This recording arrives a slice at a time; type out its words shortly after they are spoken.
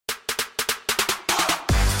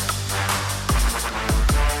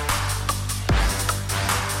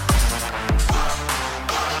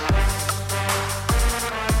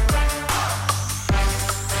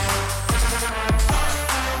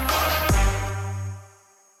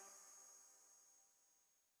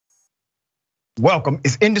Welcome.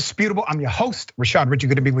 It's indisputable. I'm your host, Rashad Richey.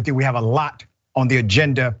 Good to be with you. We have a lot on the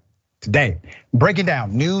agenda today. Breaking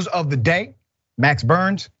down news of the day. Max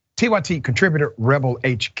Burns, TYT contributor, Rebel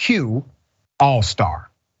HQ, All-Star.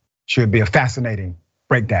 Should be a fascinating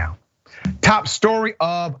breakdown. Top story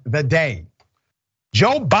of the day.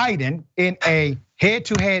 Joe Biden in a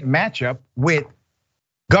head-to-head matchup with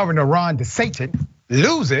Governor Ron DeSantis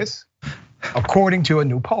loses, according to a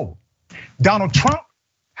new poll. Donald Trump,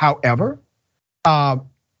 however, well,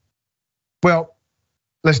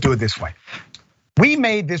 let's do it this way. We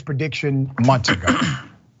made this prediction months ago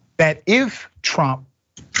that if Trump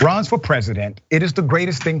runs for president, it is the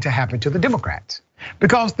greatest thing to happen to the Democrats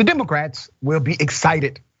because the Democrats will be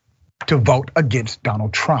excited to vote against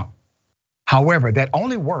Donald Trump. However, that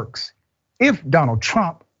only works if Donald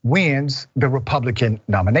Trump wins the Republican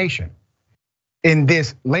nomination. In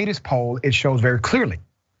this latest poll, it shows very clearly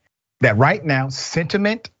that right now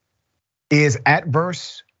sentiment is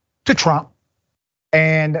adverse to Trump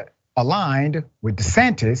and aligned with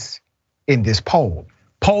DeSantis in this poll.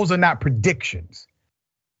 Polls are not predictions.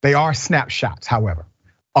 They are snapshots, however,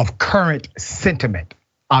 of current sentiment.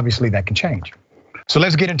 Obviously that can change. So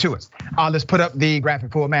let's get into it. Let's put up the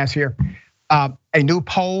graphic full mass here. A new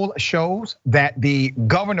poll shows that the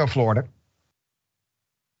governor of Florida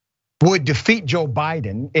would defeat Joe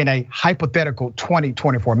Biden in a hypothetical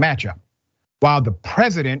 2024 matchup, while the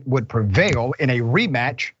president would prevail in a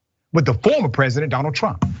rematch with the former president, Donald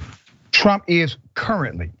Trump. Trump is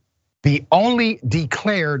currently the only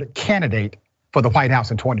declared candidate for the White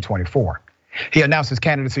House in 2024. He announced his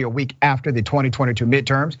candidacy a week after the 2022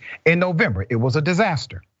 midterms in November. It was a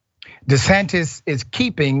disaster. DeSantis is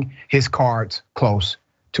keeping his cards close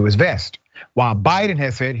to his vest, while Biden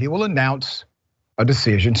has said he will announce a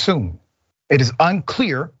decision soon. It is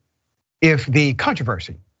unclear if the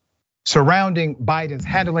controversy surrounding Biden's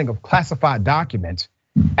handling of classified documents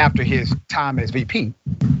after his time as VP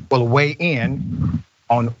will weigh in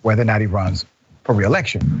on whether or not he runs for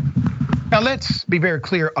re-election. Now let's be very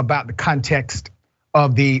clear about the context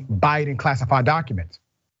of the Biden classified documents.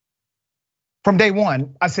 From day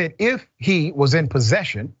one, I said if he was in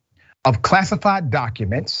possession of classified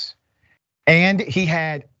documents and he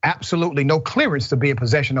had absolutely no clearance to be in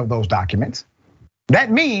possession of those documents, that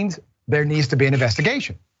means there needs to be an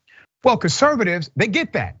investigation. Well, conservatives, they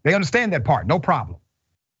get that. They understand that part, no problem.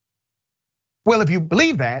 Well, if you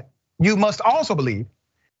believe that, you must also believe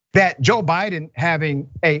that Joe Biden having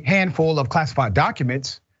a handful of classified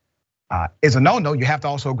documents is a no-no. You have to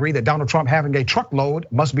also agree that Donald Trump having a truckload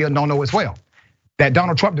must be a no-no as well. That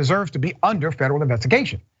Donald Trump deserves to be under federal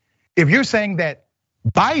investigation. If you're saying that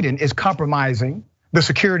Biden is compromising the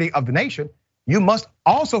security of the nation, you must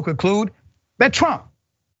also conclude that Trump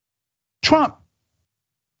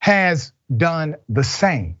has done the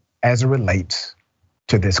same as it relates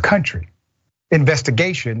to this country.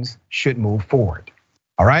 Investigations should move forward,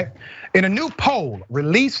 all right? In a new poll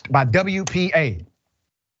released by WPA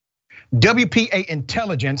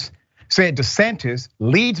Intelligence said DeSantis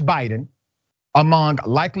leads Biden among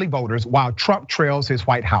likely voters while Trump trails his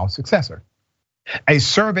White House successor. A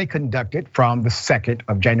survey conducted from the 2nd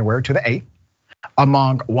of January to the 8th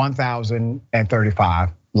among 1,035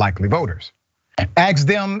 likely voters asked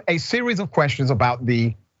them a series of questions about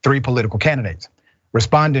the three political candidates.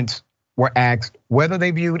 Respondents were asked whether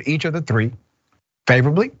they viewed each of the three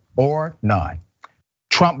favorably or none.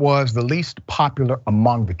 Trump was the least popular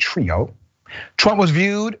among the trio. Trump was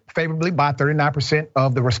viewed favorably by 39%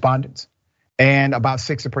 of the respondents and about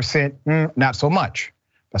 60% not so much.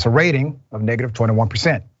 That's a rating of negative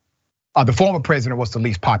 21%. The former president was the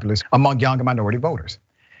least popular among young and minority voters.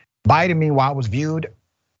 Biden, meanwhile, was viewed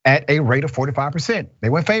at a rate of 45%. They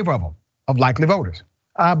were in favor of him, of likely voters,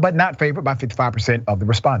 but not favored by 55% of the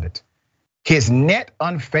respondents. His net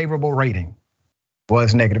unfavorable rating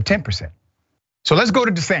was negative 10%. So let's go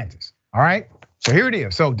to DeSantis, all right? So here it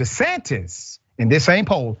is. So DeSantis, in this same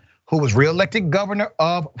poll, who was reelected governor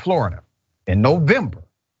of Florida in November,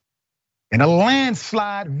 in a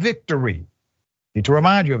landslide victory, need to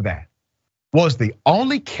remind you of that, was the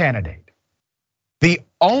only candidate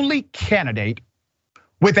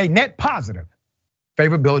with a net positive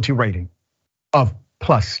favorability rating of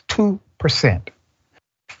plus 2%.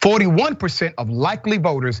 41% of likely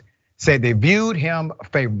voters said they viewed him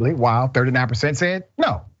favorably, while 39% said,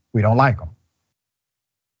 no, we don't like him.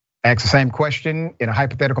 Asked the same question in a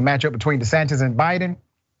hypothetical matchup between DeSantis and Biden.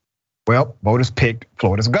 Well, voters picked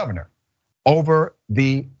Florida's governor over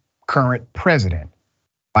the current president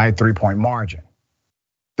by a 3-point margin.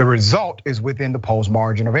 The result is within the poll's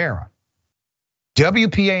margin of error.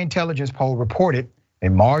 WPA Intelligence poll reported a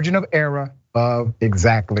margin of error of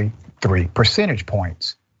exactly 3 percentage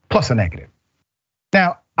points, plus a negative.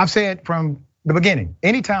 Now, I've said from the beginning,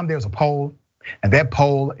 anytime there's a poll and that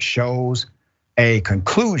poll shows a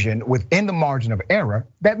conclusion within the margin of error,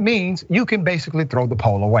 that means you can basically throw the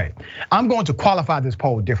poll away. I'm going to qualify this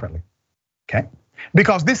poll differently, okay?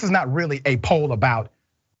 Because this is not really a poll about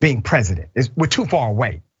being president. We're too far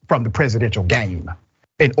away from the presidential game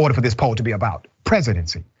in order for this poll to be about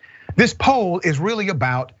presidency. This poll is really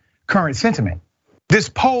about current sentiment. This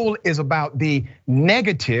poll is about the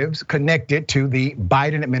negatives connected to the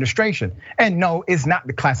Biden administration. And no, it's not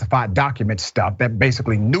the classified document stuff that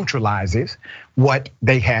basically neutralizes what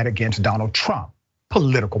they had against Donald Trump,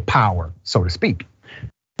 political power, so to speak.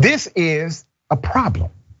 This is a problem.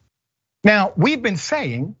 Now, we've been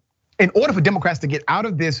saying, in order for Democrats to get out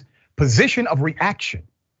of this position of reaction,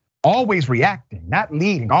 always reacting, not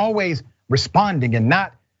leading, always responding, and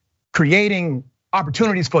not creating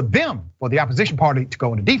opportunities for them, for the opposition party to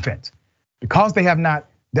go into defense, because they have not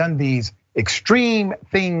done these extreme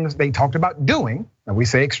things they talked about doing, and we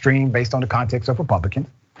say extreme based on the context of Republicans,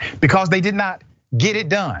 because they did not get it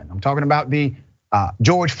done. I'm talking about the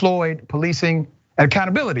George Floyd Policing and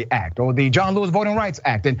Accountability Act or the John Lewis Voting Rights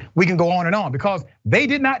Act, and we can go on, because they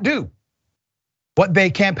did not do what they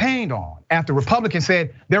campaigned on after Republicans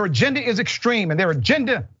said their agenda is extreme and their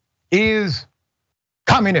agenda is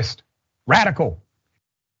communist, radical,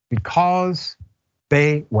 because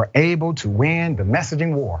they were able to win the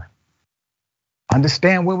messaging war.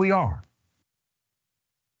 Understand where we are.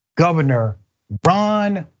 Governor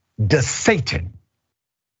Ron DeSantis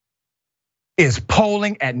is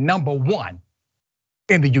polling at #1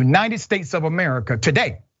 in the United States of America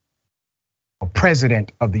today for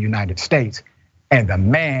president of the United States, and the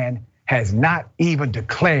man has not even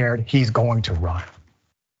declared he's going to run.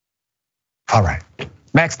 All right,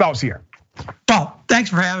 Max, thoughts here. Well, thanks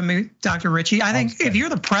for having me, Dr. Ritchie. I think if you're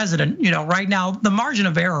the president, right now, the margin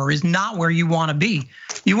of error is not where you want to be.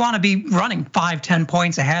 You want to be running 5-10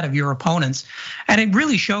 points ahead of your opponents. And it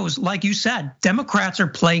really shows, like you said, Democrats are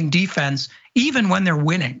playing defense even when they're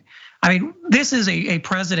winning. I mean, this is a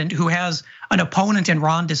president who has an opponent in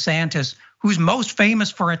Ron DeSantis who's most famous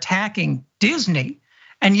for attacking Disney.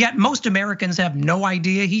 And yet most Americans have no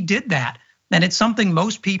idea he did that. And it's something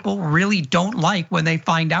most people really don't like when they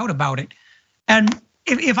find out about it. And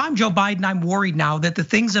if I'm Joe Biden, I'm worried now that the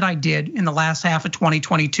things that I did in the last half of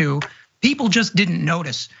 2022, people just didn't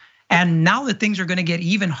notice. And now that things are gonna get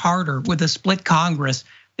even harder with a split Congress,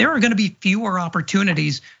 there are gonna be fewer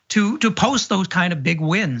opportunities to post those kind of big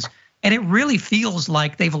wins. And it really feels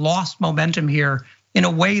like they've lost momentum here in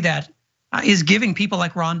a way that is giving people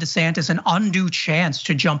like Ron DeSantis an undue chance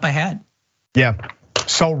to jump ahead. Yeah,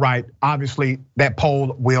 so right. Obviously, that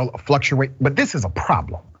poll will fluctuate, but this is a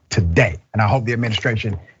problem today, and I hope the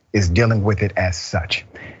administration is dealing with it as such.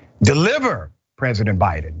 Deliver President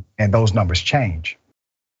Biden, and those numbers change.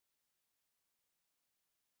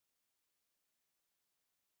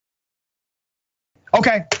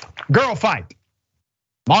 Okay, girl fight.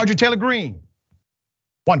 Marjorie Taylor Greene,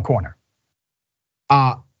 one corner.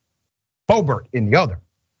 Boebert in the other.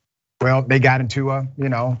 Well, they got into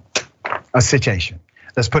a situation.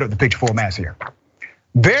 Let's put up the picture full mass here.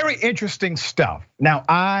 Very interesting stuff. Now,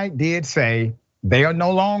 I did say they are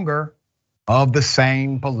no longer of the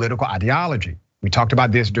same political ideology. We talked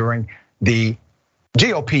about this during the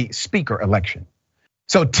GOP speaker election.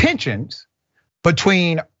 So tensions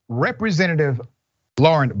between Representative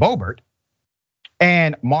Lauren Boebert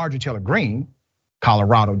and Marjorie Taylor Greene,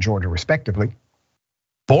 Colorado, Georgia, respectively,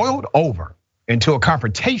 boiled over into a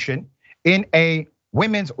confrontation in a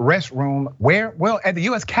women's restroom where, well, at the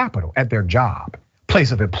US Capitol, at their job,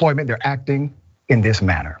 place of employment, they're acting in this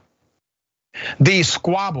manner. The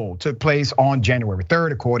squabble took place on January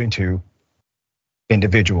 3rd, according to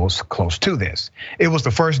individuals close to this. It was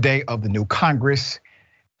the first day of the new Congress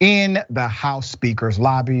in the House Speaker's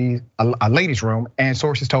lobby, a ladies' room, and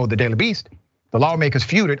sources told the Daily Beast the lawmakers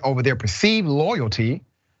feuded over their perceived loyalty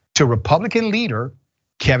to Republican leader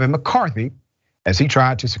Kevin McCarthy as he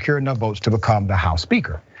tried to secure enough votes to become the House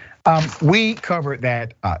Speaker. We covered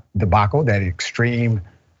that debacle, that extreme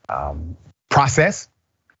process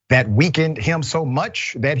that weakened him so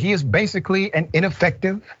much that he is basically an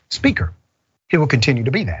ineffective speaker. He will continue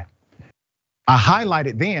to be that. I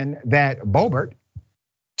highlighted then that Boebert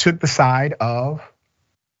took the side of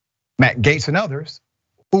Matt Gaetz and others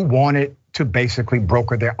who wanted to basically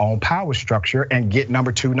broker their own power structure and get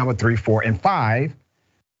number 2, number 3, 4, and 5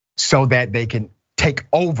 so that they can take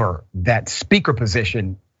over that speaker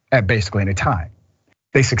position at basically any time.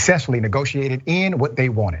 They successfully negotiated in what they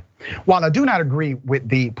wanted. While I do not agree with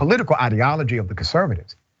the political ideology of the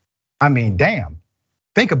conservatives, I mean, damn,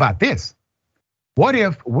 think about this. What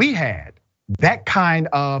if we had that kind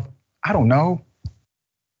of, I don't know,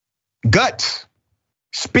 guts,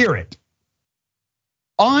 spirit,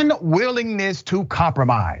 unwillingness to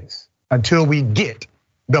compromise until we get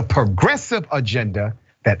the progressive agenda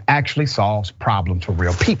that actually solves problems for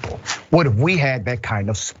real people? What if we had that kind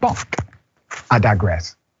of spunk? I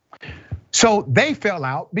digress. So they fell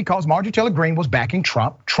out because Marjorie Taylor Greene was backing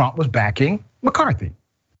Trump. Trump was backing McCarthy.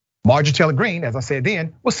 Marjorie Taylor Greene, as I said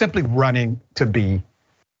then, was simply running to be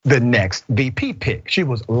the next VP pick. She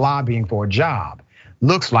was lobbying for a job.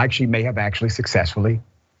 Looks like she may have actually successfully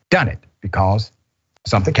done it because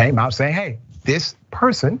something came out saying, hey, this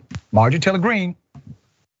person, Marjorie Taylor Greene,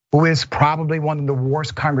 who is probably one of the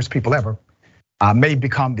worst Congress people ever, may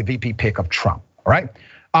become the VP pick of Trump, all right?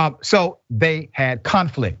 So they had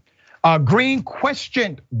conflict. Greene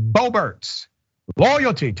questioned Boebert's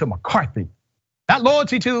loyalty to McCarthy, not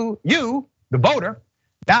loyalty to you, the voter,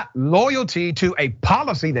 not loyalty to a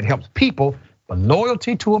policy that helps people, but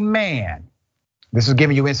loyalty to a man. This is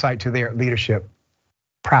giving you insight to their leadership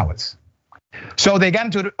prowess. So they got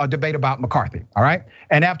into a debate about McCarthy, all right?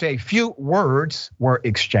 And after a few words were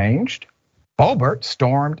exchanged, Boebert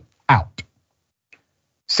stormed out.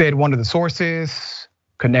 Said one of the sources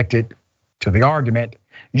connected to the argument,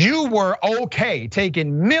 you were okay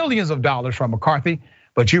taking millions of dollars from McCarthy,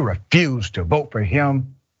 but you refused to vote for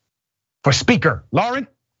him for speaker. Lauren,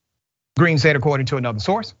 Greene said according to another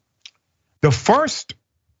source. The first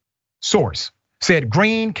source said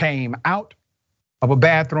Greene came out of a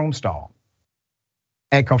bathroom stall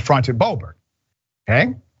and confronted Boebert,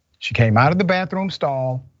 okay? She came out of the bathroom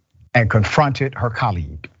stall and confronted her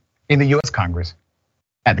colleague in the US Congress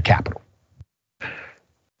at the Capitol,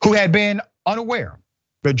 who had been unaware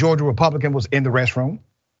the Georgia Republican was in the restroom,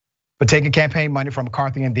 but taking campaign money from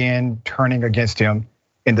McCarthy and then turning against him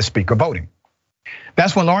in the speaker voting.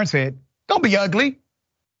 That's when Lauren said, don't be ugly.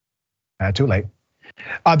 Too late.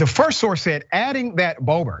 The first source said, adding that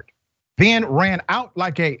Boebert then ran out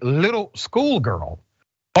like a little schoolgirl.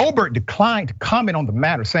 Boebert declined to comment on the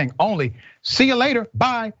matter, saying only, see you later,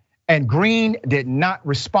 bye. And Greene did not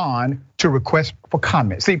respond to requests for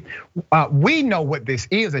comment. See, we know what this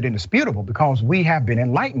is at Indisputable because we have been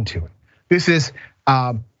enlightened to it. This is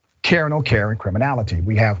care or no care in criminality.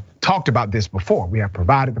 We have talked about this before. We have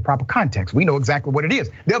provided the proper context. We know exactly what it is.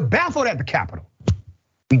 They're baffled at the Capitol.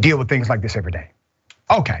 We deal with things like this every day.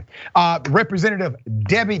 Okay, Representative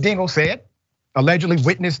Debbie Dingell said, allegedly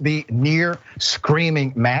witnessed the near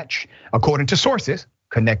screaming match, according to sources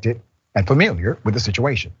connected and familiar with the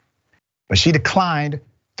situation. But she declined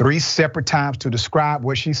 3 separate times to describe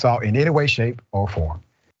what she saw in any way, shape, or form.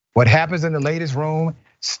 What happens in the ladies' room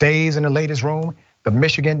stays in the ladies' room, the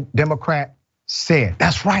Michigan Democrat said.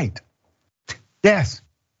 That's right. Yes.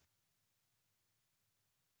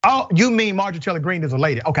 Oh, you mean Marjorie Taylor Greene is a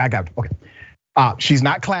lady? Okay, I got it. Okay. She's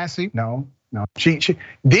not classy. No.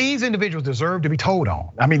 These individuals deserve to be told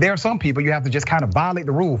on. I mean, there are some people you have to just kind of violate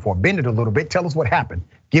the rule for, bend it a little bit, tell us what happened,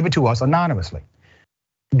 give it to us anonymously.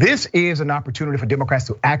 This is an opportunity for Democrats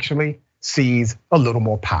to actually seize a little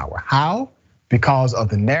more power. How? Because of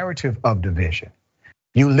the narrative of division.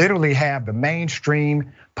 You literally have the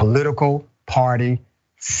mainstream political party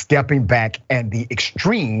stepping back, and the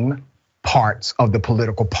extreme parts of the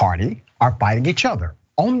political party are fighting each other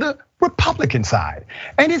on the Republican side.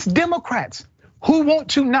 And it's Democrats who want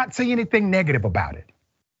to not say anything negative about it.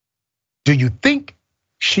 Do you think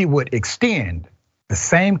she would extend the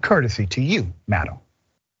same courtesy to you, madam?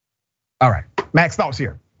 All right, Max, thoughts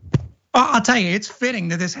here. I'll tell you, it's fitting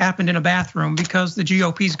that this happened in a bathroom because the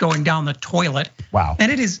GOP's going down the toilet. Wow.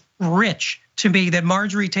 And it is rich to me that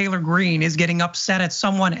Marjorie Taylor Greene is getting upset at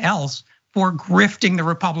someone else for grifting the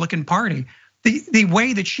Republican Party. The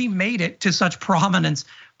way that she made it to such prominence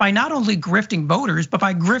by not only grifting voters, but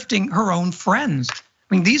by grifting her own friends.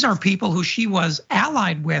 I mean, these are people who she was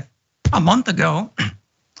allied with a month ago,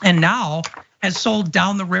 and now has sold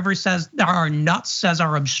down the river, says there are nuts, says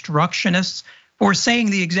are obstructionists, for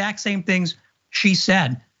saying the exact same things she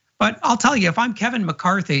said. But I'll tell you, if I'm Kevin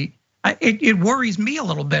McCarthy, it worries me a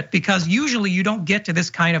little bit because usually you don't get to this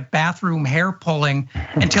kind of bathroom hair pulling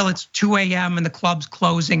until it's 2 a.m. and the club's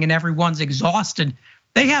closing and everyone's exhausted.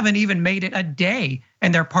 They haven't even made it a day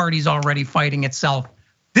and their party's already fighting itself.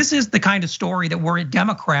 This is the kind of story that worried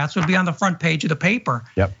Democrats would be on the front page of the paper.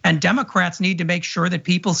 Yep. And Democrats need to make sure that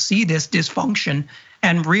people see this dysfunction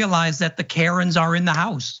and realize that the Karens are in the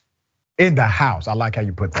house. In the house, I like how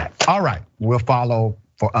you put that. All right, we'll follow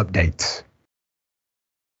for updates.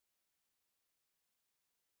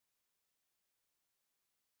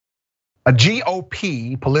 A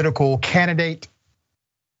GOP political candidate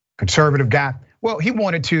conservative guy. Well, he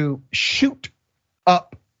wanted to shoot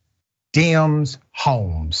up Dems'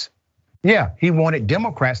 homes. Yeah, he wanted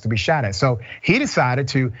Democrats to be shot at. So he decided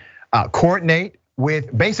to coordinate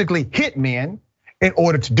with basically hitmen in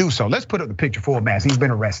order to do so. Let's put up the picture full mass. He's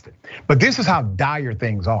been arrested. But this is how dire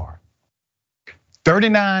things are.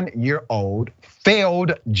 39-year-old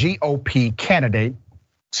failed GOP candidate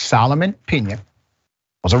Solomon Pena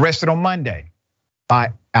was arrested on Monday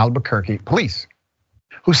by Albuquerque police,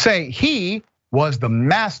 who say he was the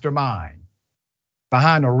mastermind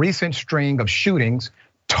behind a recent string of shootings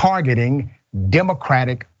targeting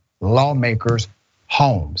Democratic lawmakers'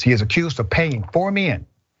 homes. He is accused of paying 4 men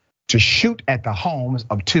to shoot at the homes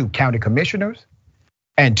of 2 county commissioners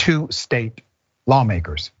and 2 state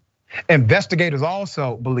lawmakers. Investigators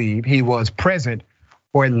also believe he was present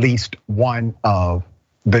for at least one of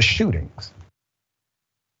the shootings.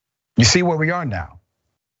 You see where we are now,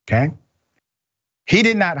 okay? He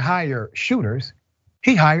did not hire shooters,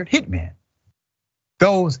 he hired hitmen.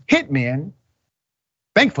 Those hitmen,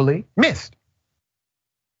 thankfully, missed.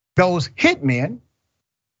 Those hitmen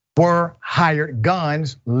were hired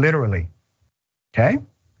guns, literally, okay?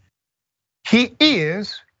 He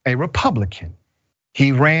is a Republican.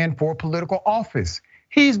 He ran for political office.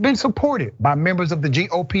 He's been supported by members of the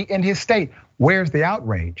GOP in his state. Where's the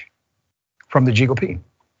outrage from the GOP?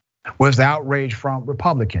 Where's the outrage from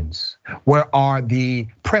Republicans? Where are the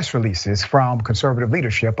press releases from conservative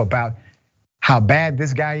leadership about how bad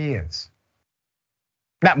this guy is?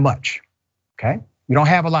 Not much, okay? You don't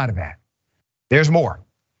have a lot of that. There's more.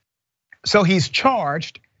 So he's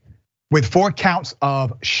charged with 4 counts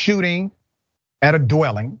of shooting at a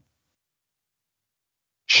dwelling,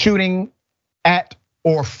 shooting at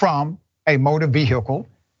or from a motor vehicle,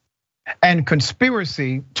 and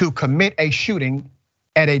conspiracy to commit a shooting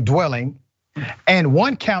at a dwelling, and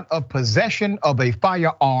 1 count of possession of a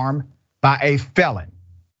firearm by a felon,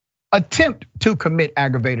 attempt to commit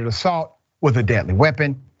aggravated assault with a deadly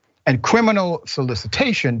weapon, and criminal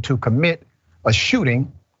solicitation to commit a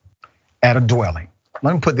shooting at a dwelling.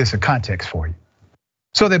 Let me put this in context for you.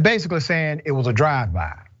 So they're basically saying it was a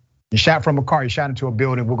drive-by. You shot from a car, you shot into a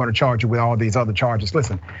building, we're gonna charge you with all these other charges.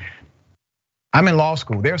 Listen, I'm in law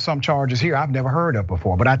school. There's some charges here I've never heard of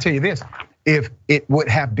before, but I tell you this, if it would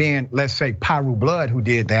have been, let's say, Pyru Blood who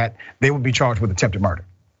did that, they would be charged with attempted murder.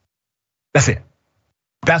 That's it.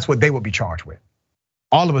 That's what they would be charged with.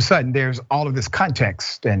 All of a sudden, there's all of this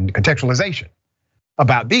context and contextualization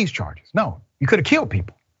about these charges. No, you could have killed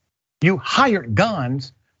people. You hired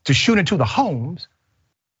guns to shoot into the homes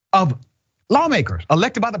of lawmakers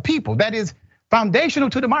elected by the people. That is foundational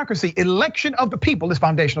to democracy. Election of the people is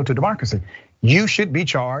foundational to democracy. You should be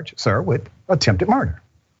charged, sir, with attempted murder.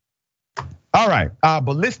 All right,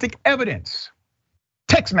 ballistic evidence,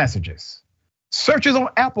 text messages, searches on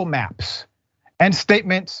Apple Maps, and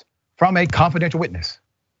statements from a confidential witness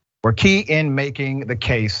were key in making the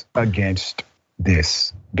case against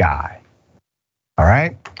this guy. All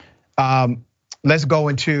right, let's go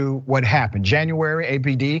into what happened. January,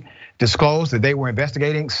 APD disclosed that they were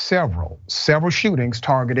investigating several shootings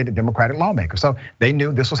targeted at Democratic lawmakers. So they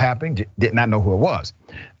knew this was happening, did not know who it was.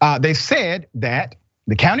 They said that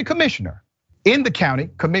the county commissioner in the county,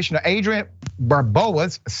 Commissioner Adrian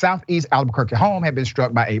Barboa's Southeast Albuquerque home had been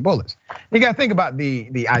struck by 8 bullets. You gotta think about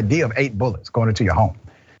the idea of 8 bullets going into your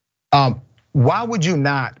home. Why would you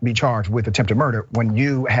not be charged with attempted murder when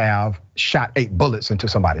you have shot 8 bullets into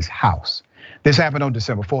somebody's house? This happened on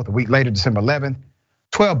December 4th. A week later, December 11th,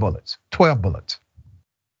 12 bullets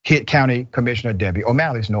hit County Commissioner Debbie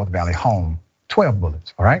O'Malley's North Valley home. 12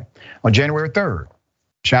 bullets, all right? On January 3rd,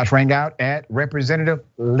 shots rang out at Representative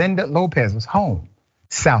Linda Lopez's home,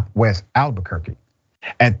 Southwest Albuquerque.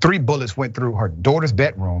 And 3 bullets went through her daughter's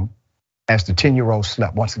bedroom as the 10-year-old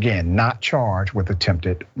slept. Once again, not charged with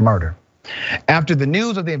attempted murder. After the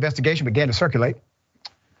news of the investigation began to circulate,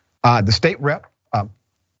 the state rep,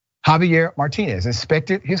 Javier Martinez,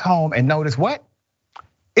 inspected his home and noticed what?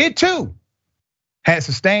 It too had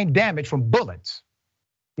sustained damage from bullets.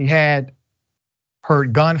 He had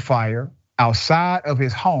heard gunfire outside of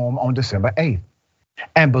his home on December 8th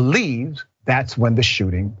and believes that's when the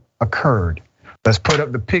shooting occurred. Let's put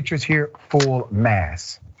up the pictures here, full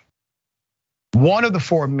mass. One of the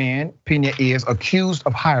 4 men Pena is accused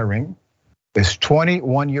of hiring is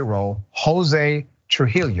 21-year-old Jose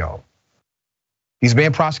Trujillo. He's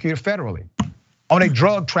being prosecuted federally on a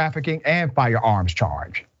drug trafficking and firearms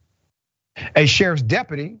charge. A sheriff's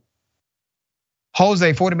deputy,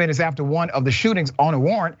 Jose, 40 minutes after one of the shootings on a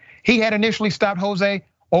warrant, he had initially stopped Jose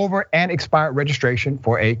over an expired registration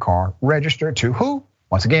for a car registered to who?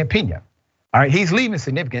 Once again, Pena. All right, he's leaving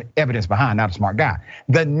significant evidence behind, not a smart guy.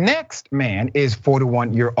 The next man is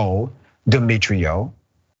 41-year-old Demetrio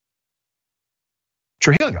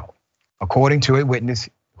Trujillo, according to a witness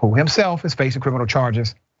who himself is facing criminal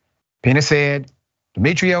charges. Pena said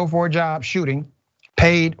Demetrio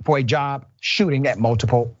paid for a job shooting at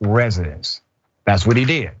multiple residents. That's what he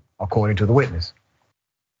did, according to the witness.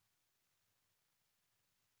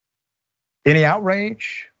 Any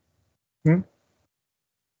outrage?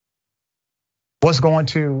 What's going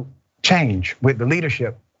to change with the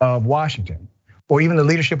leadership of Washington or even the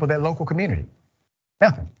leadership of that local community?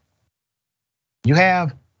 Nothing. You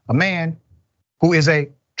have a man who is a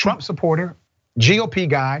Trump supporter, GOP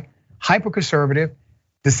guy, hyper-conservative,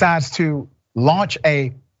 decides to launch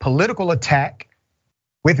a political attack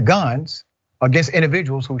with guns against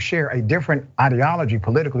individuals who share a different ideology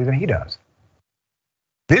politically than he does.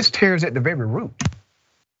 This tears at the very root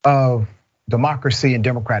of democracy and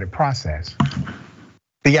democratic process.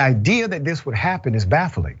 The idea that this would happen is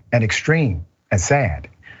baffling and extreme and sad.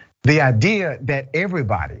 The idea that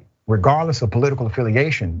everybody, regardless of political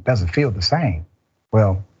affiliation, doesn't feel the same,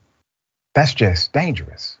 well, that's just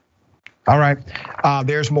dangerous. All right,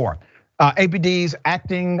 there's more. APD's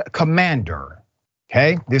acting commander,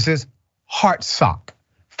 okay, this is Hartsock,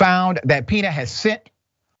 found that Pena has sent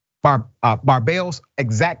Boebert's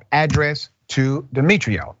exact address to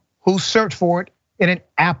Demetrio, who searched for it in an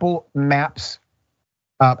Apple Maps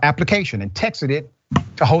application and texted it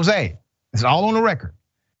to Jose. It's all on the record.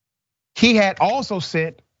 He had also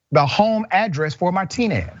sent the home address for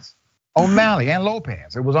Martinez, O'Malley, and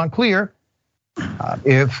Lopez. It was unclear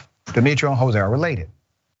if Demetrio and Jose are related.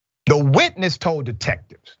 The witness told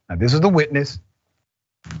detectives, now this is the witness,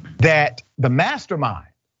 that the mastermind,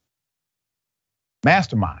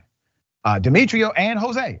 Demetrio and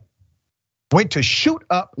Jose, went to shoot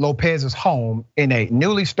up Lopez's home in a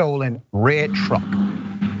newly stolen red truck.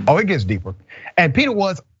 Oh, it gets deeper. And Pena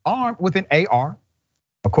was armed with an AR,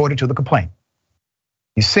 according to the complaint.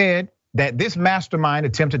 He said that this mastermind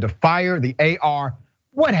attempted to fire the AR.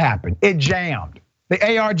 What happened? It jammed.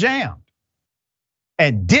 The AR jammed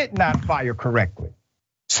and did not fire correctly.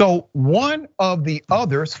 So one of the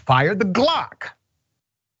others fired the Glock.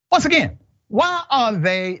 Once again, why are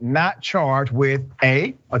they not charged with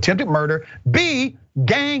A, attempted murder, B,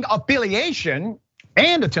 gang affiliation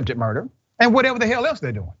and attempted murder, and whatever the hell else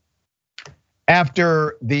they're doing?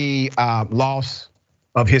 After the loss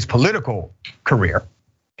of his political career,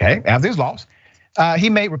 okay, after his loss, he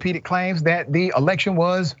made repeated claims that the election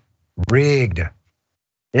was rigged.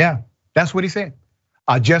 Yeah, that's what he said.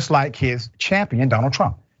 Just like his champion, Donald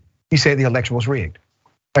Trump. He said the election was rigged.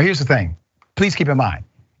 Now here's the thing, please keep in mind,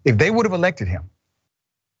 if they would have elected him,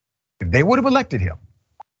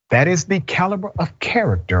 that is the caliber of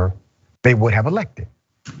character they would have elected.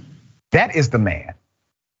 That is the man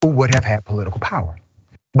who would have had political power.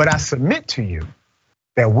 But I submit to you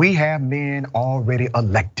that we have men already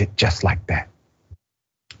elected just like that.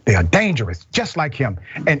 They are dangerous, just like him.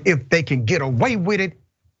 And if they can get away with it,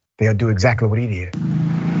 they'll do exactly what he did.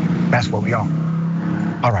 That's what we are.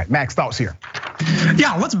 All right, Max, thoughts here.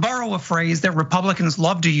 Yeah, let's borrow a phrase that Republicans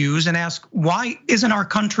love to use and ask, why isn't our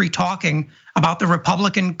country talking about the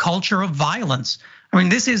Republican culture of violence? I mean,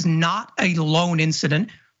 this is not a lone incident.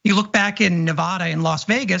 You look back in Nevada and Las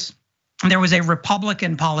Vegas, there was a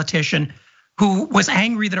Republican politician who was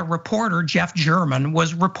angry that a reporter, Jeff German,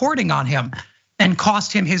 was reporting on him and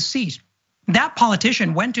cost him his seat. That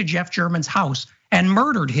politician went to Jeff German's house and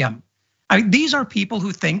murdered him. I mean, these are people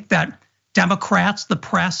who think that Democrats, the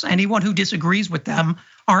press, anyone who disagrees with them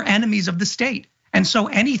are enemies of the state. And so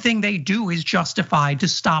anything they do is justified to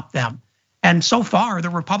stop them. And so far, the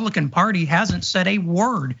Republican Party hasn't said a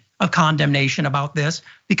word of condemnation about this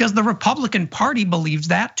because the Republican Party believes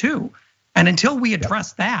that too. And until we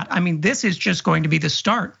address that, I mean, this is just going to be the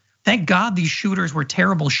start. Thank God these shooters were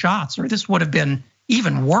terrible shots, or this would have been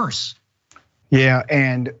even worse. Yeah,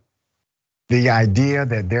 and the idea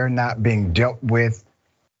that they're not being dealt with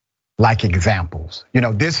like examples.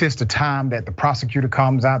 This is the time that the prosecutor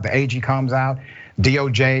comes out, the AG comes out,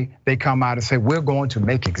 DOJ, they come out and say, we're going to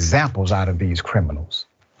make examples out of these criminals.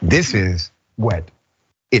 This is what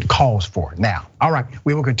it calls for now. All right,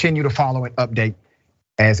 we will continue to follow and update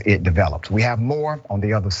as it develops. We have more on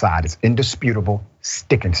the other side. It's indisputable.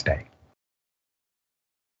 Stick and stay.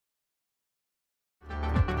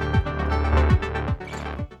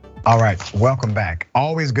 All right, welcome back.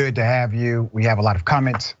 Always good to have you. We have a lot of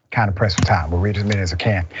comments, kind of pressed for time. We'll read as many as I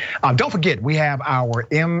can. Don't forget, we have our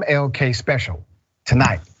MLK special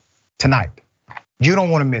tonight. You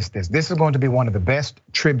don't want to miss this. This is going to be one of the best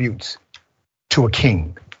tributes to a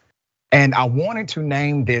king. And I wanted to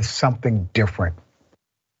name this something different.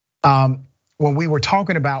 When we were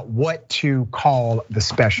talking about what to call the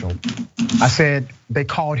special, I said they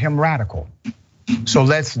called him radical. So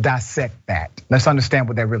let's dissect that. Let's understand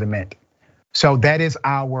what that really meant. So that is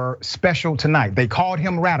our special tonight. They called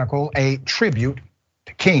him radical, a tribute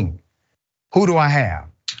to King. Who do I have?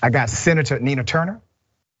 I got Senator Nina Turner.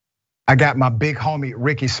 I got my big homie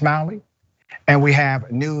Ricky Smiley. And we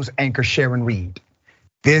have news anchor Sharon Reed.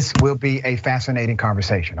 This will be a fascinating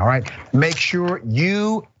conversation, all right? Make sure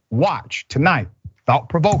you watch tonight,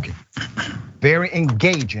 thought-provoking, very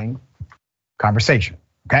engaging conversation,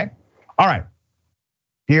 okay? All right,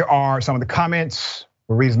 here are some of the comments.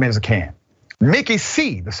 We'll read as many as I can. Mickey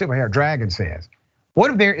C, the silver-haired dragon says,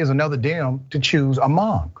 what if there is another Dem to choose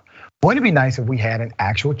among? Wouldn't it be nice if we had an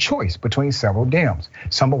actual choice between several Dems,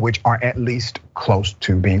 some of which are at least close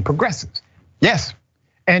to being progressives? Yes,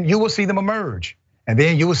 and you will see them emerge. And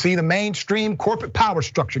then you will see the mainstream corporate power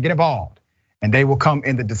structure get involved. And they will come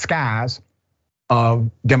in the disguise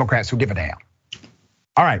of Democrats who give a damn.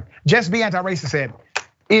 All right, Just Be Anti-Racist said,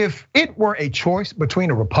 if it were a choice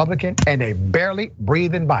between a Republican and a barely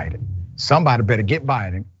breathing Biden, somebody better get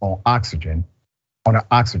Biden on oxygen, on an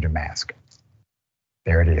oxygen mask.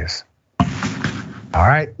 There it is. All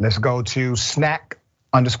right, let's go to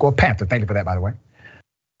snack_Panther. Thank you for that, by the way.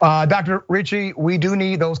 Dr. Richie, we do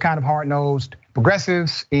need those kind of hard-nosed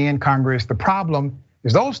progressives in Congress. The problem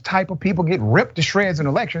is those type of people get ripped to shreds in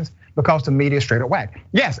elections because the media is straight up whack.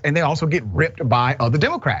 Yes, and they also get ripped by other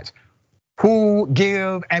Democrats who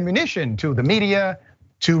give ammunition to the media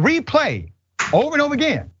to replay over and over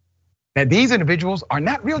again that these individuals are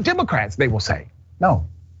not real Democrats, they will say. No,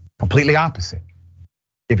 completely opposite.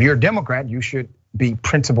 If you're a Democrat, you should be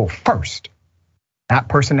principle first, not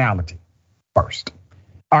personality first.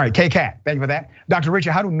 All right, K-Cat, thank you for that. Dr.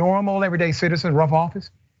 Richard, how do normal everyday citizens run for office?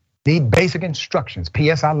 Need basic instructions.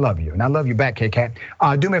 P.S. I love you, and I love you back, K-Cat.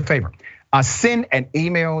 Do me a favor, send an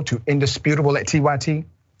email to indisputable@TYT.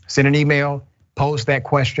 Send an email, post that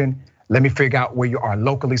question. Let me figure out where you are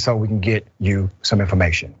locally so we can get you some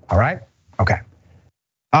information, all right? Okay.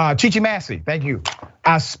 Chichi Massey, thank you.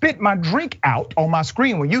 I spit my drink out on my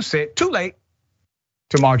screen when you said too late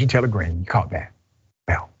to Marjorie Taylor Greene. You caught that.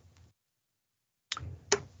 Well,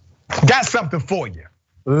 got something for you.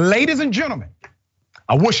 Ladies and gentlemen,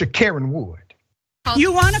 I wish a Karen would.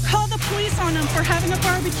 You want to call the police on them for having a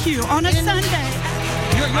barbecue on a Sunday.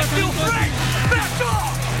 I feel free. Back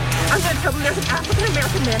off. I'm going to tell them there's an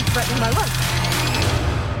African-American man threatening my life.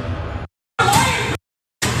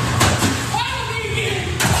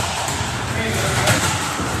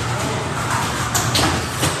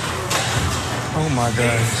 Oh my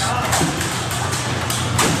gosh.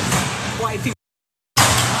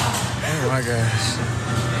 Oh my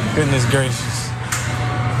gosh. Goodness gracious.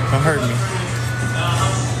 Don't hurt me.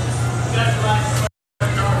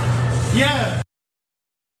 Yeah.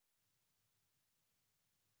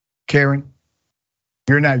 Karen,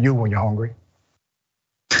 you're not you when you're hungry.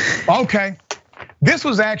 Okay, this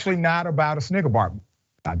was actually not about a Snicker bar.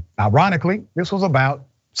 Ironically, this was about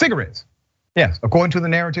cigarettes. Yes, according to the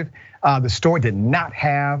narrative, the store did not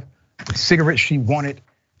have the cigarettes she wanted,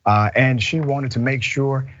 and she wanted to make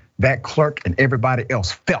sure that clerk and everybody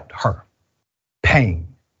else felt her pain.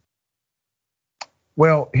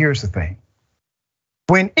 Well, here's the thing.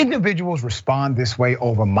 When individuals respond this way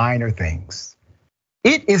over minor things,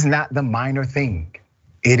 it is not the minor thing,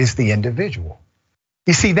 it is the individual.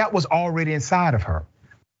 You see, that was already inside of her.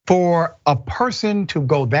 For a person to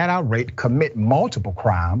go that outright, commit multiple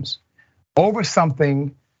crimes over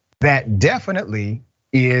something that definitely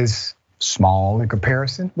is small in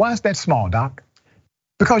comparison. Why is that small, Doc?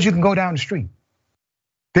 Because you can go down the street.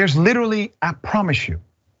 There's literally, I promise you,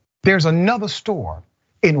 there's another store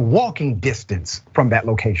in walking distance from that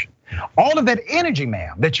location. All of that energy,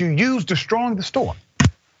 ma'am, that you used destroying the store,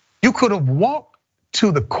 you could have walked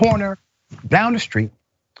to the corner down the street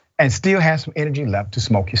and still have some energy left to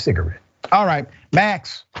smoke your cigarette. All right,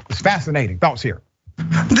 Max, it's fascinating. Thoughts here?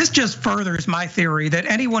 This just furthers my theory that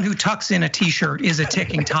anyone who tucks in a t-shirt is a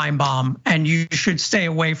ticking time bomb and you should stay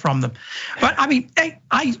away from them. But I mean,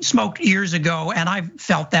 I smoked years ago and I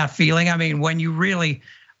felt that feeling. I mean, when you really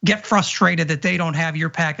get frustrated that they don't have your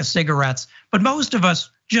pack of cigarettes, but most of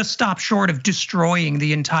us just stop short of destroying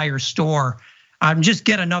the entire store. Just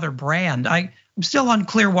get another brand. I'm still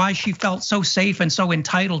unclear why she felt so safe and so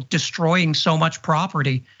entitled destroying so much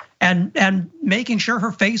property and making sure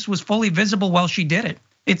her face was fully visible while she did it.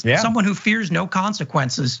 It's someone who fears no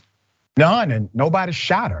consequences. None, and nobody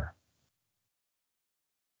shot her.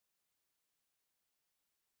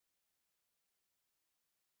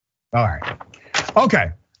 All right,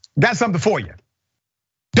 okay. got something for you.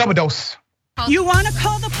 Double dose. You want to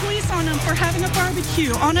call the police on them for having a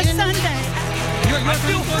barbecue on a Sunday. I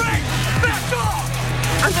feel free! Back off!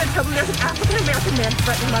 I'm going to tell them there's an African-American man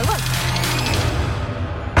threatening my life.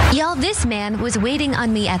 Y'all, this man was waiting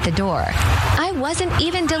on me at the door. I wasn't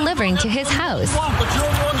even delivering to his house. But you're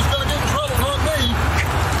the one that's gonna get in trouble, not me.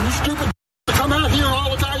 You stupid come out here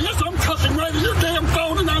all the time. Yes, I'm cussing right at your damn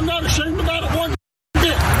phone, and I'm not ashamed about it one bit.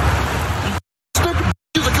 You stupid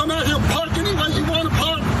that come out here and park any way you want to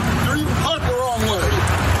park, or even park the wrong way.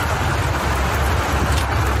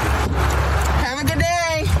 Have a good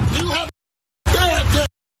day. You have a bad day.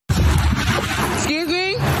 Excuse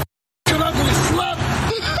me? Get ugly slut.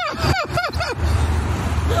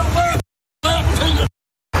 They'll laugh to you.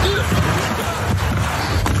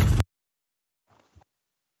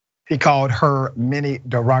 He called her many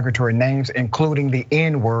derogatory names, including the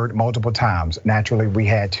N-word multiple times. Naturally, we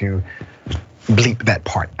had to bleep that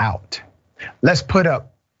part out. Let's put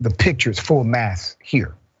up the pictures full mass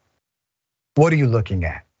here. What are you looking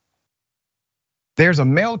at? There's a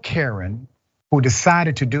male Karen who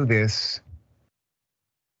decided to do this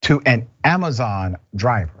to an Amazon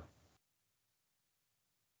driver.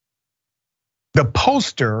 The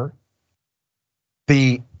poster,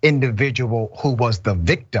 the individual who was the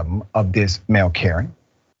victim of this male Karen,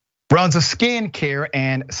 runs a skin care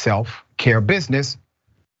and self-care business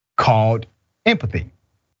called Empathy.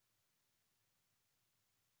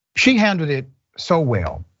 She handled it so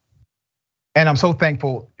well. And I'm so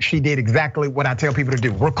thankful she did exactly what I tell people to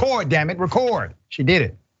do. Record, damn it, record. She did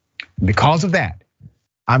it. Because of that,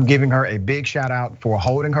 I'm giving her a big shout out for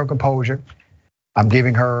holding her composure. I'm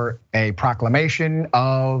giving her a proclamation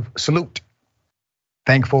of salute.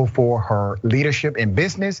 Thankful for her leadership in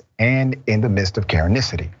business and in the midst of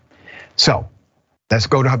Karenicity. So let's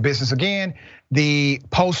go to her business again. The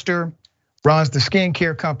poster runs the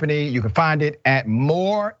skincare company. You can find it at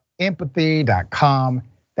moreempathy.com.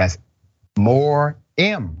 That's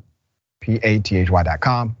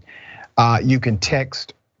moreempathy.com. You can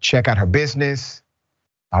text, check out her business.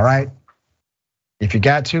 All right. If you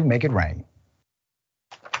got to, make it rain.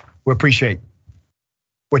 We appreciate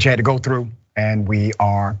what you had to go through, and we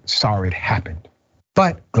are sorry it happened,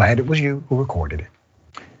 but glad it was you who recorded it.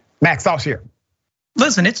 Max, thoughts here.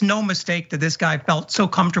 Listen, it's no mistake that this guy felt so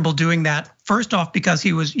comfortable doing that. First off, because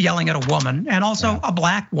he was yelling at a woman and also a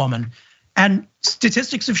black woman. And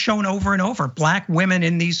statistics have shown over and over, black women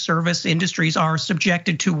in these service industries are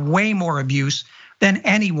subjected to way more abuse than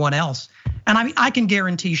anyone else. And I mean, I can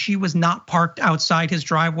guarantee she was not parked outside his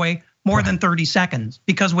driveway more than 30 seconds,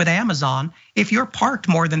 because with Amazon, if you're parked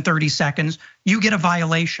more than 30 seconds, you get a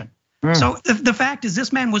violation. So the fact is,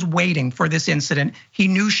 this man was waiting for this incident. He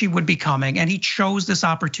knew she would be coming, and he chose this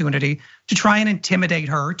opportunity to try and intimidate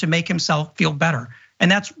her to make himself feel better. And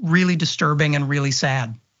that's really disturbing and really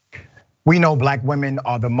sad. We know black women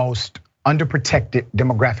are the most underprotected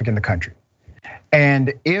demographic in the country.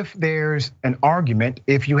 And if there's an argument,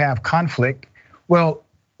 if you have conflict, well,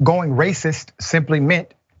 going racist simply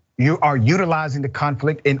meant you are utilizing the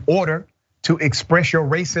conflict in order to express your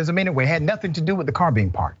racism anyway. It had nothing to do with the car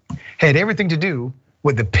being parked. Had everything to do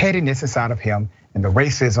with the pettiness inside of him and the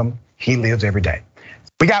racism he lives every day.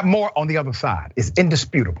 We got more on the other side. It's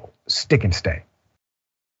indisputable. Stick and stay.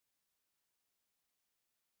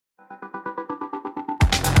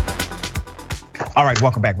 All right,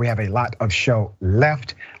 welcome back. We have a lot of show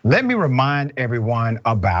left. Let me remind everyone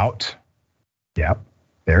about, yep,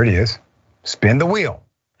 there it is. Spin the wheel.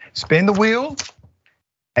 Spin the wheel.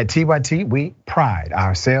 At TYT, we pride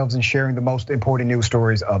ourselves in sharing the most important news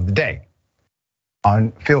stories of the day.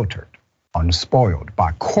 Unfiltered, unspoiled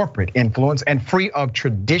by corporate influence, and free of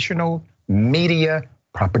traditional media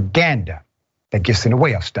propaganda that gets in the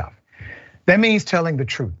way of stuff. That means telling the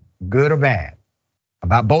truth, good or bad,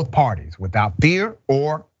 about both parties without fear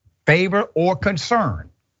or favor or concern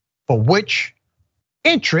for which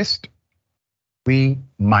interest we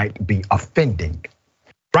might be offending.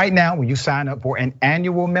 Right now, when you sign up for an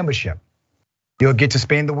annual membership, you'll get to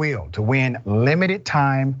spin the wheel to win limited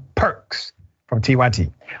time perks from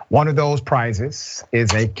TYT. One of those prizes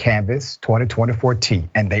is a Canvas 2024 tee,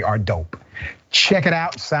 and they are dope. Check it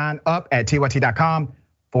out, sign up at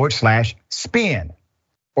tyt.com/spin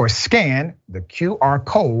or scan the QR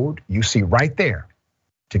code you see right there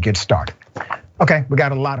to get started. Okay, we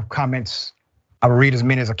got a lot of comments. I will read as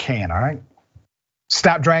many as I can, all right?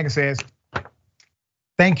 Stop Dragon says,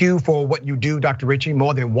 thank you for what you do, Dr. Richie.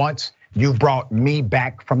 More than once, you've brought me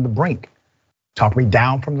back from the brink. Talked me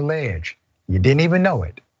down from the ledge. You didn't even know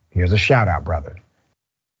it. Here's a shout out, brother.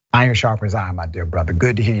 Iron sharpens iron, my dear brother.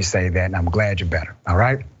 Good to hear you say that, and I'm glad you're better, all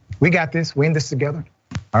right? We got this, we in this together.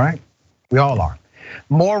 All right, we all are.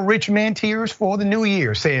 More rich man tears for the new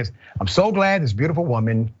year says, I'm so glad this beautiful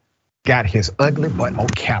woman got his ugly butt on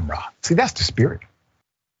camera. See, that's the spirit.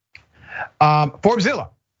 Forbesilla,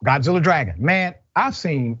 Godzilla Dragon. Man, I've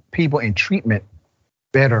seen people in treatment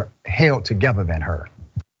better held together than her.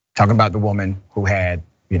 Talking about the woman who had,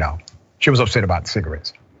 she was upset about the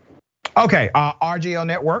cigarettes. Okay, RGL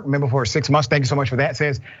Network, member for 6 months. Thank you so much for that.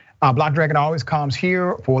 Says, Black Dragon always comes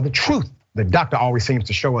here for the truth. The doctor always seems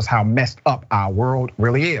to show us how messed up our world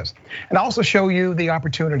really is. And also show you the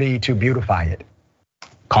opportunity to beautify it.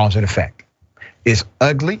 Cause and effect. It's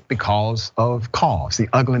ugly because of cause. The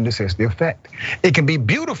ugliness is the effect. It can be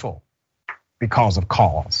beautiful because of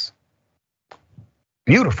cause.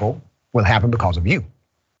 Beautiful will happen because of you.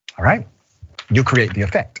 All right? You create the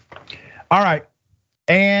effect. All right.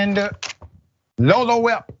 And Lolo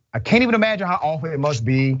Wep, I can't even imagine how awful it must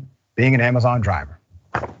be being an Amazon driver.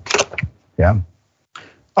 Yeah.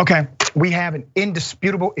 Okay, we have an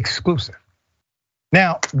indisputable exclusive.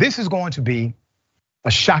 Now, this is going to be a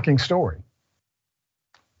shocking story.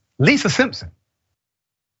 Lisa Simpson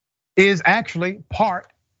is actually part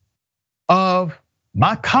of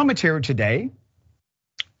my commentary today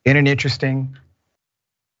in an interesting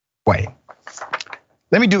way.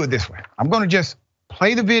 Let me do it this way. I'm gonna just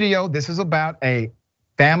play the video. This is about a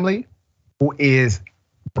family who is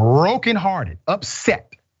brokenhearted, upset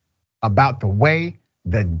about the way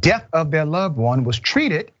the death of their loved one was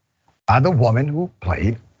treated by the woman who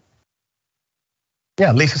played,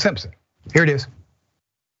 Lisa Simpson. Here it is.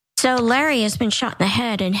 So Larry has been shot in the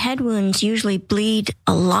head, and head wounds usually bleed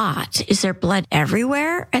a lot. Is there blood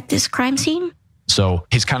everywhere at this crime scene? So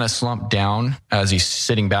he's kind of slumped down as he's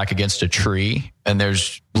sitting back against a tree, and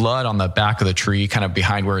there's blood on the back of the tree, kind of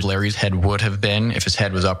behind where Larry's head would have been if his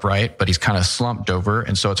head was upright, but he's kind of slumped over.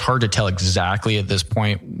 And so it's hard to tell exactly at this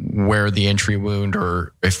point where the entry wound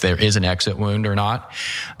or if there is an exit wound or not,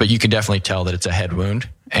 but you can definitely tell that it's a head wound.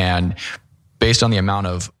 And based on the amount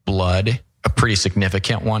of blood, a pretty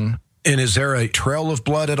significant one. And is there a trail of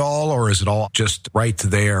blood at all, or is it all just right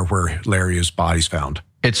there where Larry's body's found?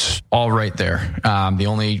 It's all right there. The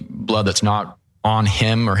only blood that's not on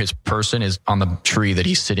him or his person is on the tree that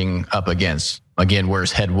he's sitting up against. Again, where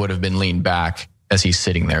his head would have been leaned back as he's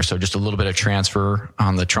sitting there. So just a little bit of transfer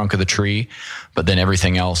on the trunk of the tree, but then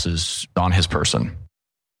everything else is on his person.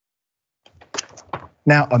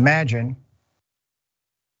 Now imagine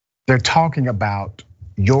they're talking about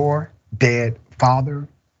your dead father,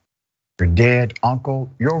 your dead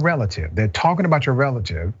uncle, your relative. They're talking about your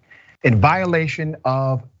relative in violation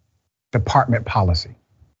of department policy.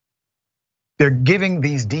 They're giving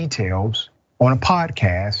these details on a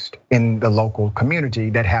podcast in the local community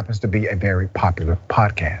that happens to be a very popular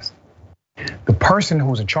podcast. The person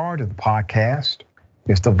who's in charge of the podcast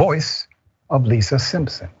is the voice of Lisa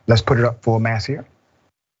Simpson. Let's put it up full mass here.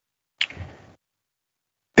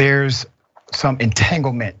 There's some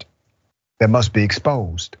entanglement that must be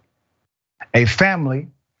exposed. A family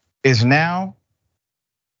is now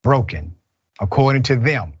broken, according to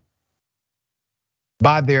them,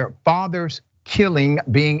 by their father's killing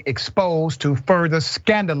being exposed to further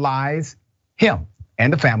scandalize him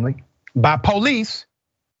and the family by police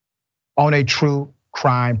on a true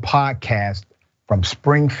crime podcast from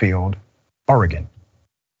Springfield, Oregon.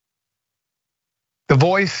 The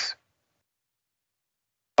voice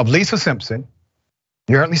of Lisa Simpson,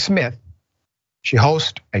 Yardley Smith, she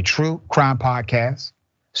hosts a true crime podcast,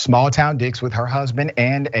 Small Town Dicks, with her husband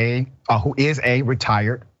and who is a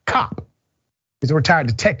retired cop. He's a retired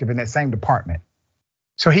detective in that same department.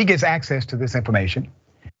 So he gets access to this information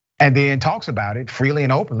and then talks about it freely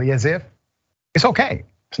and openly as if it's okay.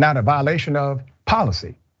 It's not a violation of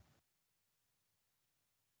policy.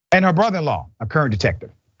 And her brother-in-law, a current detective,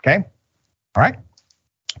 okay? All right.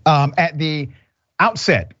 At the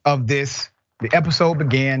outset of this, the episode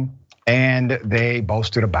began and they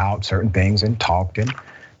boasted about certain things and talked and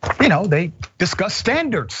they discussed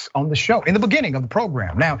standards on the show in the beginning of the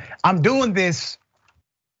program. Now, I'm doing this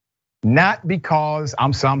not because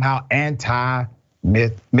I'm somehow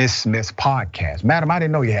anti-Miss Smith's podcast. Madam, I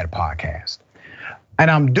didn't know you had a podcast. And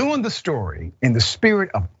I'm doing the story in the spirit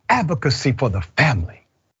of advocacy for the family.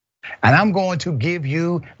 And I'm going to give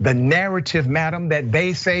you the narrative, madam, that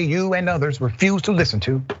they say you and others refuse to listen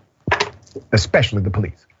to, especially the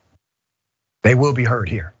police. They will be heard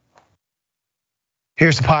here.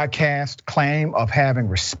 Here's the podcast claim of having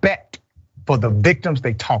respect for the victims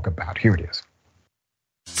they talk about. Here it is.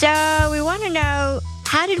 So we want to know,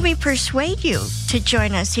 How did we persuade you to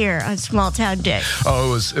join us here on Small Town Dick?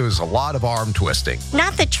 Oh, it was a lot of arm twisting.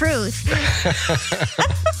 Not the truth.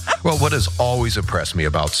 Well, what has always impressed me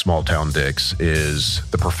about Small Town Dicks is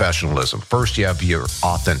the professionalism. First, you have your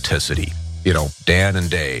authenticity. You know, Dan and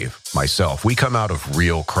Dave, myself, we come out of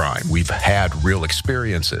real crime. We've had real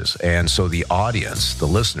experiences. And so the audience, the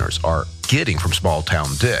listeners, are getting from Small Town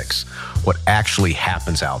Dicks what actually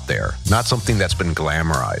happens out there, not something that's been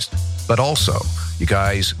glamorized. But also, you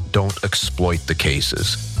guys don't exploit the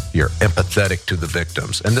cases. You're empathetic to the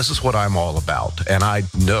victims. And this is what I'm all about. And I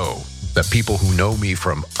know that people who know me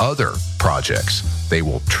from other projects, they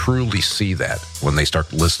will truly see that when they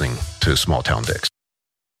start listening to Small Town Dicks.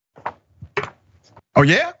 Oh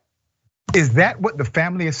yeah? Is that what the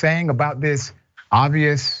family is saying about this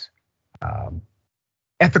obvious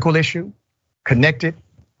ethical issue connected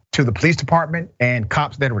to the police department and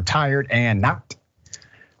cops that are retired and not?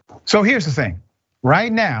 So here's the thing.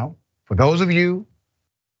 Right now, for those of you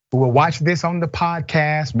who will watch this on the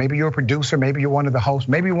podcast, maybe you're a producer, maybe you're one of the hosts,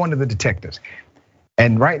 maybe you're one of the detectives.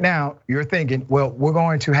 And right now you're thinking, well, we're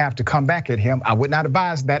going to have to come back at him. I would not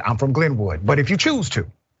advise that. I'm from Glenwood. But if you choose to,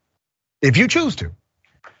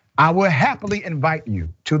 I will happily invite you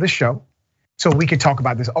to the show so we can talk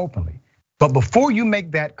about this openly. But before you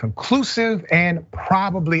make that conclusive and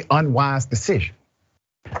probably unwise decision,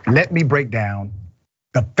 let me break down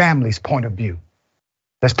the family's point of view.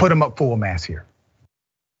 Let's put them up full mass here.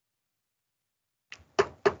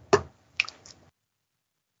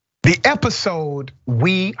 The episode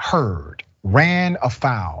we heard ran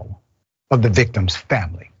afoul of the victim's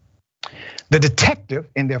family. The detective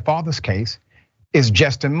in their father's case is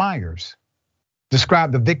Justin Myers.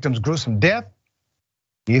 Described the victim's gruesome death.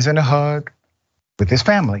 He's in a hug with his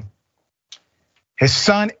family. His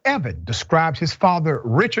son Evan describes his father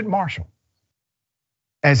Richard Marshall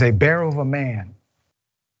as a bearer of a man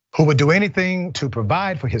who would do anything to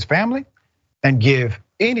provide for his family and give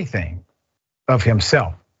anything of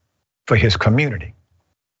himself for his community.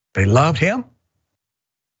 They loved him.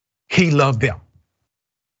 He loved them.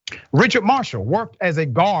 Richard Marshall worked as a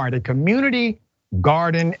guard, a community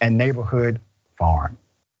garden and neighborhood farm.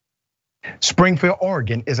 Springfield,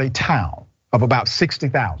 Oregon is a town of about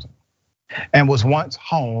 60,000 and was once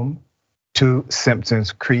home to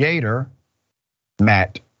Simpsons creator,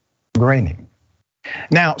 Matt Groening.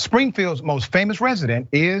 Now, Springfield's most famous resident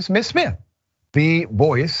is Miss Smith, the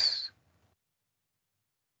voice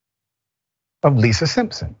of Lisa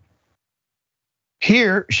Simpson.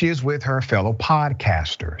 Here she is with her fellow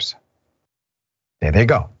podcasters. There they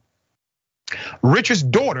go. Richard's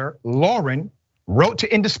daughter, Lauren, wrote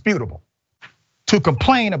to Indisputable to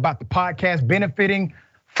complain about the podcast benefiting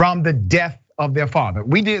from the death of their father.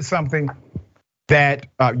 We did something that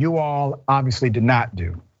you all obviously did not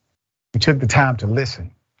do. We took the time to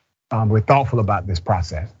listen. We're thoughtful about this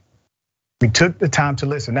process. We took the time to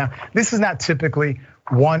listen. Now, this is not typically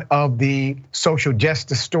one of the social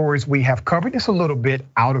justice stories we have covered. It's a little bit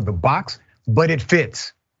out of the box, but it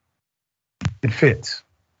fits. It fits.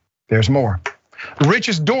 There's more.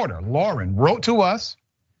 Richard's daughter, Lauren, wrote to us,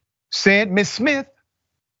 said Miss Smith,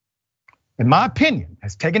 in my opinion,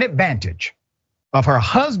 has taken advantage of her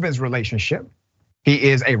husband's relationship. He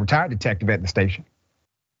is a retired detective at the station.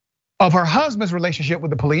 Of her husband's relationship with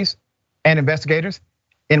the police and investigators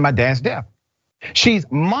in my dad's death. She's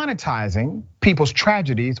monetizing people's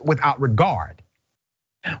tragedies without regard.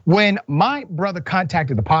 When my brother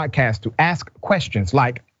contacted the podcast to ask questions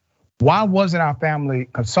like, why wasn't our family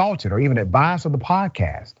consulted or even advised of the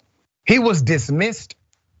podcast? He was dismissed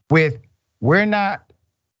with, we're not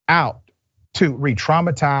out to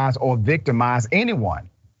re-traumatize or victimize anyone.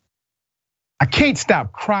 I can't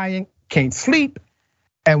stop crying, can't sleep.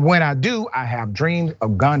 And when I do, I have dreams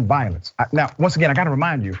of gun violence. Now, once again, I gotta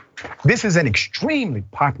remind you, this is an extremely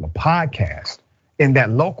popular podcast in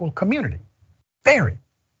that local community, very.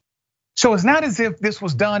 So it's not as if this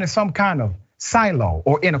was done in some kind of silo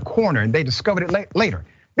or in a corner and they discovered it later.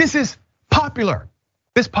 This is popular.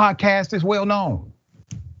 This podcast is well known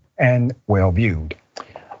and well viewed.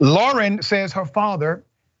 Lauren says her father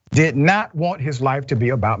did not want his life to be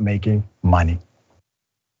about making money.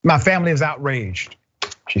 My family is outraged,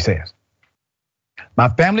 she says. My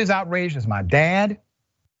family is outraged as my dad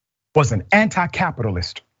was an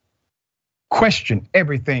anti-capitalist, questioned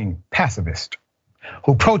everything pacifist,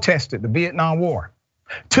 who protested the Vietnam War,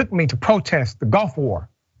 took me to protest the Gulf War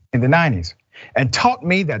in the 90s, and taught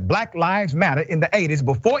me that Black Lives Matter in the 80s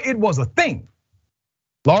before it was a thing.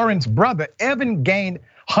 Lauren's brother, Evan, gained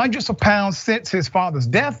hundreds of pounds since his father's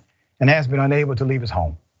death and has been unable to leave his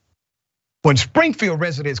home. When Springfield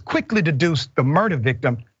residents quickly deduced the murder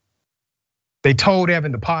victim They told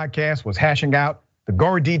Evan the podcast was hashing out the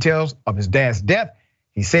gory details of his dad's death.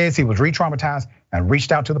 He says he was re-traumatized and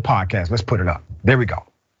reached out to the podcast. Let's put it up. There we go.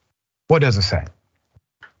 What does it say?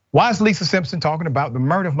 Why is Lisa Simpson talking about the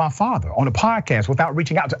murder of my father on a podcast without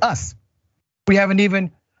reaching out to us? We haven't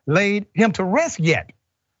even laid him to rest yet.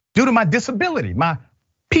 Due to my disability, my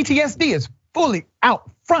PTSD is fully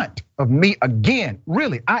out front of me again.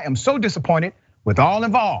 Really, I am so disappointed with all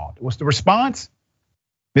involved. What's the response?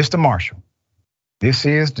 Mr. Marshall, this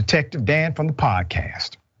is Detective Dan from the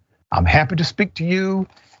podcast. I'm happy to speak to you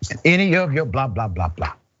and any of your blah, blah, blah,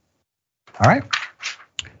 blah. All right.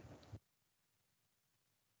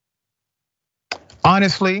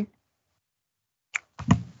 Honestly,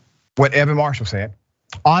 what Evan Marshall said,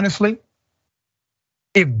 honestly,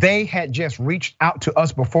 if they had just reached out to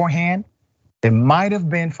us beforehand, it might have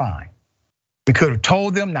been fine. We could have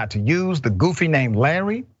told them not to use the goofy name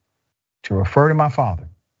Larry to refer to my father.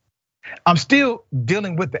 I'm still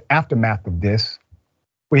dealing with the aftermath of this.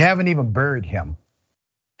 We haven't even buried him.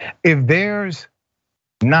 If there's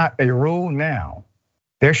not a rule now,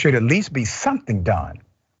 there should at least be something done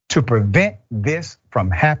to prevent this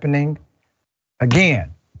from happening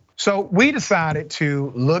again. So we decided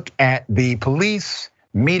to look at the police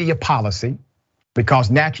media policy because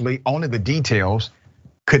naturally only the details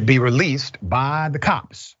could be released by the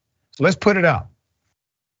cops. So let's put it up.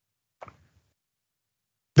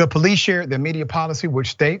 The police shared their media policy, which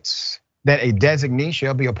states that a designee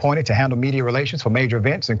shall be appointed to handle media relations for major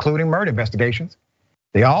events, including murder investigations.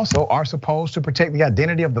 They also are supposed to protect the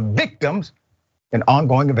identity of the victims in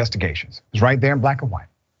ongoing investigations. It's right there in black and white.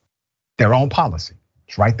 Their own policy,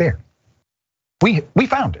 it's right there. We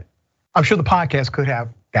found it. I'm sure the podcast could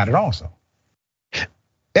have got it also.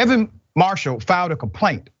 Evan Marshall filed a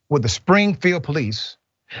complaint with the Springfield Police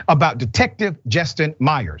about Detective Justin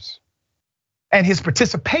Myers and his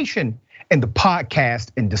participation in the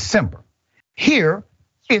podcast in December. Here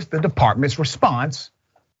is the department's response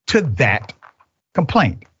to that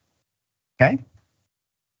complaint, okay?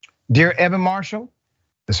 Dear Evan Marshall,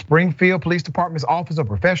 the Springfield Police Department's Office of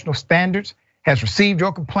Professional Standards has received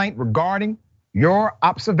your complaint regarding your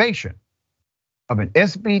observation of an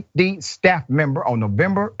SBD staff member on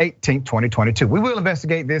November 18, 2022. We will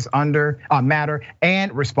investigate this under a matter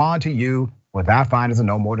and respond to you without findings in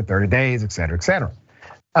no more than 30 days, et cetera, et cetera.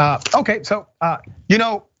 Okay, so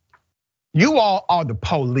you all are the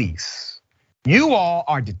police. You all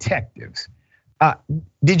are detectives.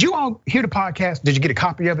 Did you all hear the podcast? Did you get a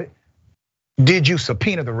copy of it? Did you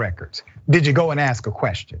subpoena the records? Did you go and ask a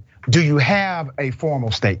question? Do you have a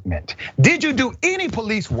formal statement? Did you do any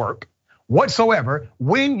police work whatsoever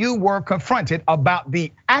when you were confronted about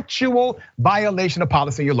the actual violation of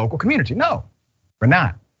policy in your local community? No, we're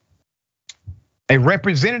not. A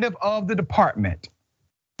representative of the department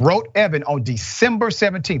wrote Evan on December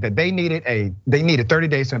 17th that they needed 30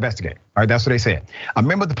 days to investigate. All right, that's what they said. A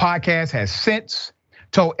member of the podcast has since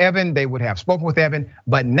told Evan they would have spoken with Evan,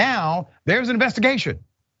 but now there's an investigation.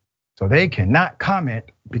 So they cannot comment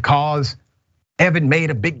because Evan made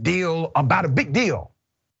a big deal about a big deal.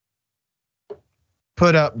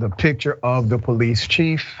 Put up the picture of the police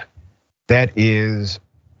chief. That is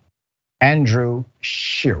Andrew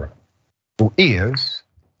Shearer, who is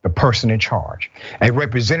the person in charge. A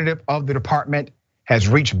representative of the department has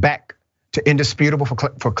reached back to Indisputable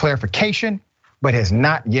for clarification, but has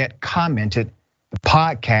not yet commented. The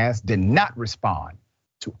podcast did not respond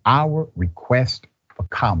to our request for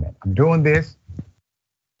comment. I'm doing this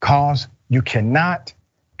because you cannot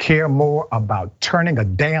care more about turning a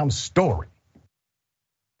damn story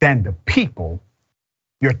than the people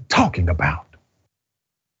you're talking about.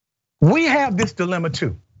 We have this dilemma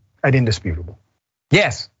too at Indisputable.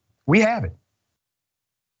 Yes, we have it.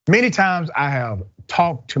 Many times I have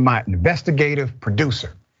talked to my investigative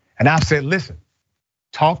producer and I've said, listen,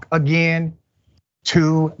 talk again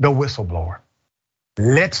to the whistleblower.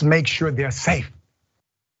 Let's make sure they're safe.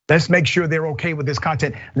 Let's make sure they're okay with this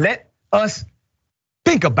content. Let us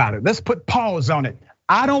think about it. Let's put pause on it.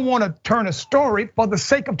 I don't want to turn a story for the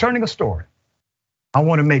sake of turning a story. I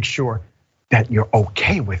want to make sure that you're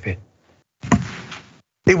okay with it.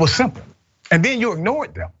 It was simple. And then you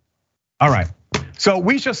ignored them. All right, so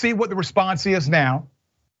we shall see what the response is now.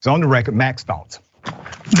 It's on the record. Max, thoughts?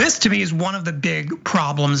 This to me is one of the big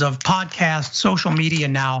problems of podcasts, social media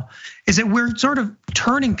now, is that we're sort of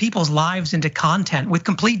turning people's lives into content with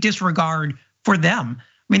complete disregard for them. I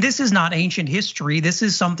mean, this is not ancient history. This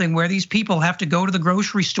is something where these people have to go to the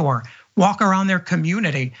grocery store, walk around their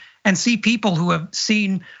community, and see people who have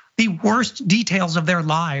seen the worst details of their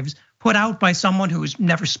lives put out by someone who's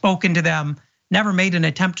never spoken to them, never made an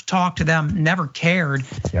attempt to talk to them, never cared,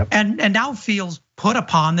 and now feels put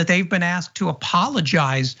upon that they've been asked to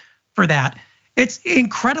apologize for that. It's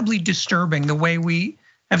incredibly disturbing the way we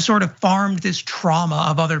have sort of farmed this trauma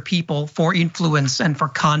of other people for influence and for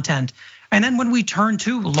content. And then when we turn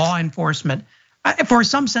to law enforcement for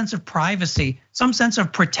some sense of privacy, some sense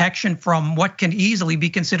of protection from what can easily be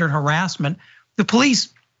considered harassment, the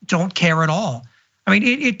police don't care at all. I mean,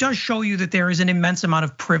 it does show you that there is an immense amount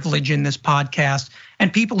of privilege in this podcast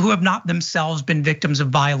and people who have not themselves been victims of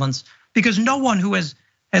violence, because no one who has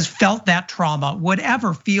felt that trauma would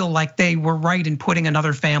ever feel like they were right in putting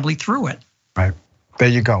another family through it. Right, there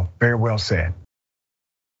you go, very well said.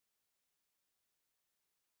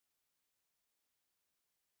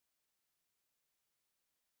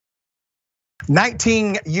 A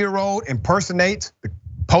 19-year-old impersonates the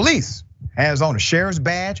police, has on a sheriff's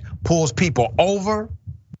badge, pulls people over.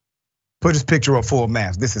 Put his picture up full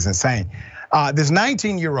mask. This is insane. This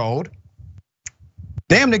 19-year-old,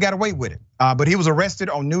 damn, they got away with it. But he was arrested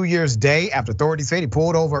on New Year's Day after authorities said he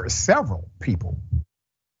pulled over several people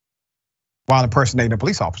while impersonating a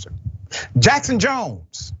police officer. Jackson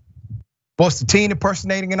Jones was the teen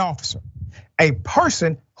impersonating an officer. A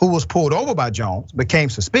person who was pulled over by Jones became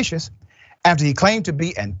suspicious after he claimed to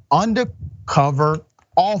be an undercover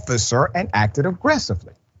officer and acted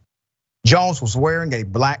aggressively. Jones was wearing a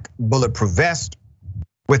black bulletproof vest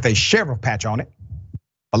with a sheriff patch on it,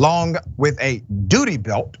 along with a duty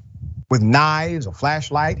belt with knives, a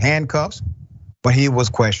flashlight, handcuffs, when he was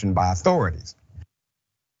questioned by authorities.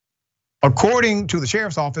 According to the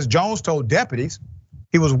sheriff's office, Jones told deputies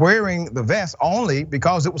he was wearing the vest only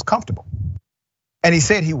because it was comfortable. And he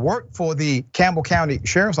said he worked for the Campbell County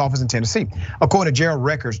Sheriff's Office in Tennessee. According to jail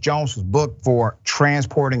records, Jones was booked for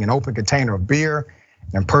transporting an open container of beer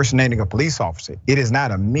and impersonating a police officer. It is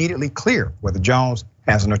not immediately clear whether Jones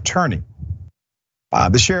has an attorney.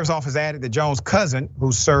 The sheriff's office added that Jones' cousin,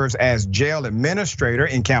 who serves as jail administrator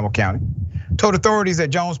in Campbell County, told authorities that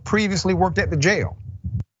Jones previously worked at the jail,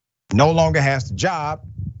 no longer has the job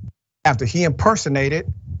after he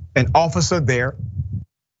impersonated an officer there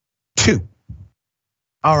too.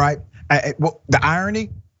 All right, well, the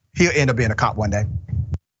irony, he'll end up being a cop one day.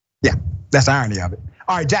 Yeah, that's the irony of it.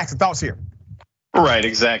 All right, Jackson, thoughts here. Right,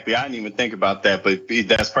 exactly. I didn't even think about that, but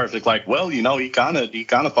that's perfect. Like, well, he kind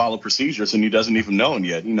of followed procedures and he doesn't even know him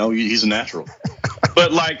yet. He's a natural.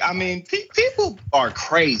 But like, I mean, people are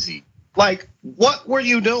crazy. Like, what were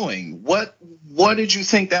you doing? What did you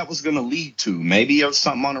think that was gonna lead to? Maybe it was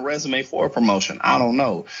something on a resume for a promotion. I don't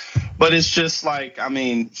know. But it's just like, I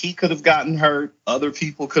mean, he could have gotten hurt. Other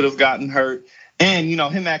people could have gotten hurt. And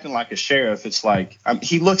him acting like a sheriff, it's like,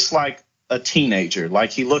 he looks like a teenager.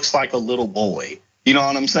 Like he looks like a little boy. You know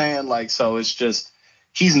what I'm saying? Like, so it's just,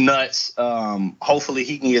 he's nuts. Hopefully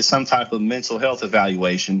he can get some type of mental health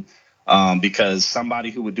evaluation because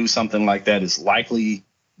somebody who would do something like that is likely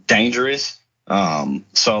dangerous. Yeah,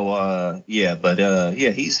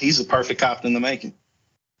 he's a perfect cop in the making.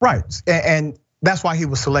 Right, and that's why he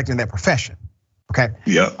was selecting that profession. Okay.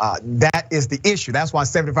 Yeah. That is the issue. That's why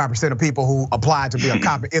 75% of people who applied to be a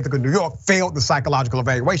cop in Ithaca, New York, failed the psychological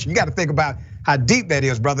evaluation. You got to think about how deep that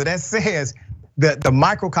is, brother. That says that the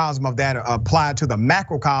microcosm of that applied to the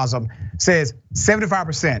macrocosm says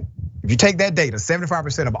 75%. If you take that data,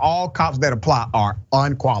 75% of all cops that apply are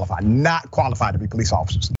unqualified, not qualified to be police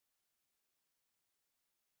officers.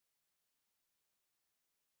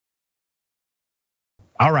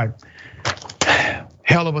 All right,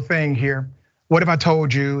 hell of a thing here. What if I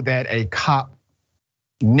told you that a cop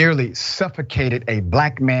nearly suffocated a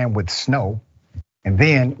black man with snow and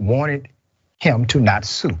then wanted him to not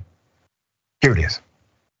sue? Here it is.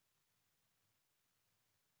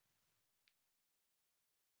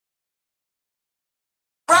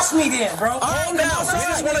 Arrest me then, bro. Calm down. We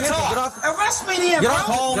just want to talk. Arrest me then, bro.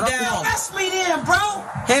 Calm down. Arrest me then, bro.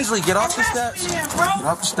 Hensley, get off the steps. Arrest me then, bro. Get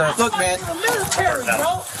off the steps. Look, man. The military,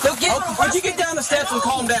 bro. Look, would you get down the steps and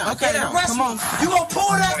calm down? Okay, now, come on. You gonna pull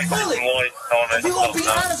that bullet? If you gonna be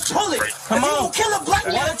honest, pull it. Come on. If you gonna kill a black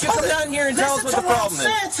man, why don't you come down here and tell us what the problem is?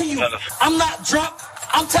 Listen to what I'm saying to you. I'm not drunk.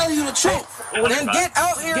 I'm telling you the truth. Well, then get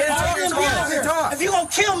out here and talk. If you gonna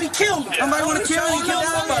kill me, kill me. Somebody wanna kill you, get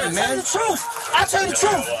down about it, man. I tell you the truth. I tell you the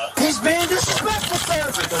truth. He's being disrespectful, sir.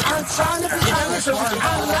 I'm trying to be honest.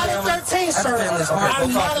 I'm not a 13, sir.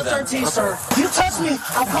 I'm not a 13, sir. You touch me,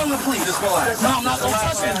 I'm calling the police. No, I'm not. Don't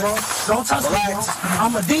touch me, bro. Don't touch me, bro.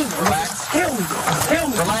 I'm a demon. Relax. Kill me.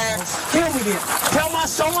 Kill me. Relax. Kill me then. Show my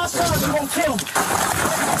son you're gonna kill me.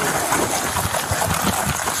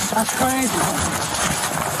 That's crazy.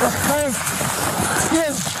 That's crazy.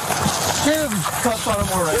 Give me. Cuss on him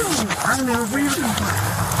already. I never breathed.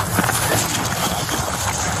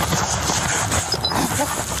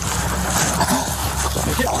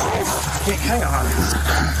 Hang on.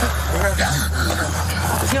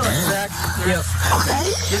 Feel it, Zach. Yes. Okay.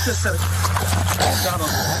 Get this set. Donald.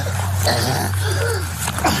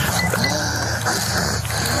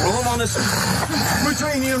 Roll him on this. Which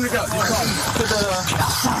way you need him to go? To the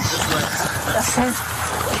this way.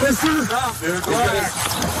 Yes, sir. Stop.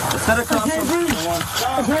 Set across from one.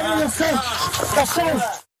 Yes, sir.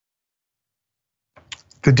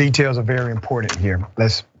 The details are very important here.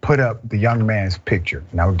 Let's put up the young man's picture,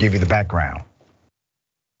 and I will give you the background.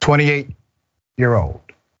 28-year-old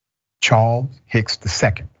Charles Hicks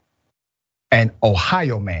II, an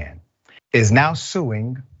Ohio man, is now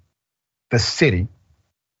suing the city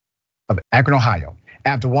of Akron, Ohio,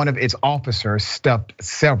 after one of its officers stuffed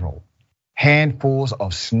several handfuls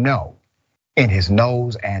of snow in his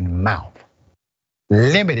nose and mouth,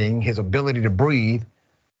 limiting his ability to breathe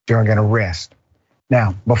during an arrest.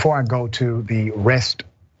 Now, before I go to the rest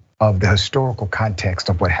of the historical context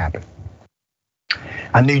of what happened,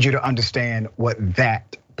 I need you to understand what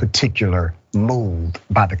that particular move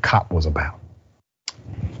by the cop was about.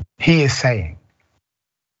 He is saying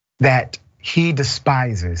that he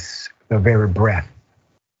despises the very breath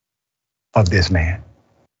of this man.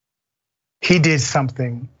 He did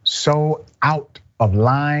something so out of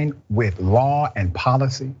line with law and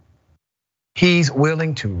policy. He's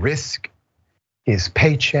willing to risk his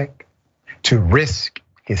paycheck, to risk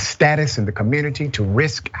his status in the community, to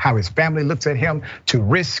risk how his family looks at him, to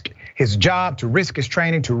risk his job, to risk his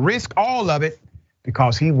training, to risk all of it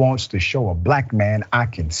because he wants to show a black man, I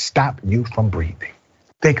can stop you from breathing.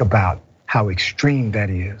 Think about how extreme that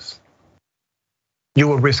is. You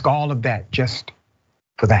will risk all of that just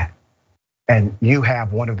for that. And you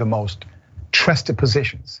have one of the most trusted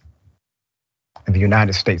positions in the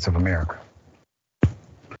United States of America.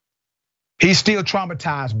 He's still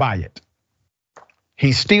traumatized by it.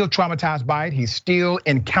 He's still traumatized by it. He's still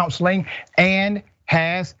in counseling and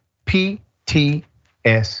has PTSD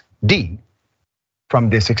from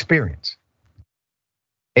this experience.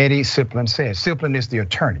 Eddie Siplin says, Siplin is the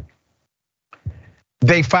attorney.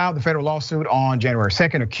 They filed the federal lawsuit on January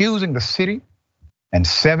 2nd, accusing the city and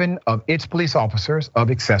 7 of its police officers of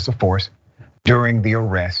excessive force during the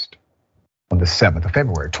arrest on the 7th of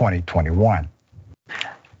February, 2021.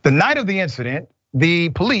 The night of the incident, the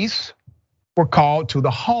police were called to the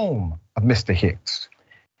home of Mr. Hicks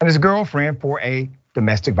and his girlfriend for a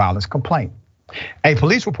domestic violence complaint. A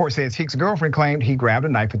police report says Hicks' girlfriend claimed he grabbed a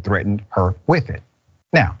knife and threatened her with it.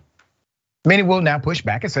 Now, many will now push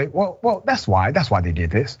back and say, well, that's why they did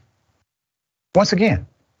this. Once again,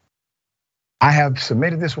 I have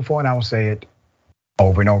submitted this before and I will say it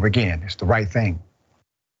over and over again. It's the right thing.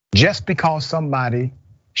 Just because somebody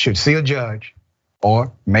should see a judge,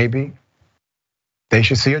 or maybe they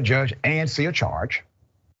should see a judge and see a charge,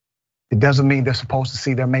 it doesn't mean they're supposed to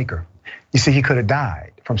see their maker. You see, he could have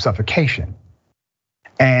died from suffocation.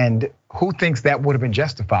 And who thinks that would have been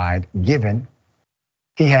justified given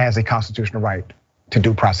he has a constitutional right to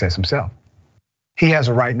due process himself? He has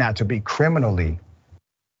a right not to be criminally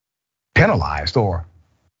penalized or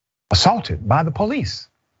assaulted by the police.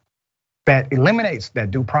 That eliminates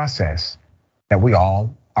that due process that we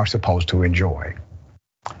all are supposed to enjoy.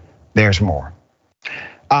 There's more.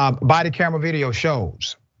 Body camera video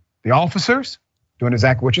shows the officers doing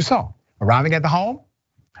exactly what you saw. Arriving at the home,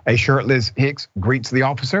 a shirtless Hicks greets the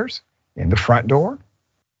officers in the front door.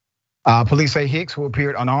 Police say Hicks, who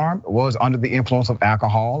appeared unarmed, was under the influence of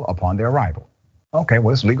alcohol upon their arrival. Okay,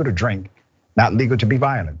 well, it's legal to drink, not legal to be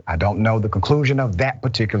violent. I don't know the conclusion of that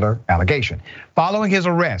particular allegation. Following his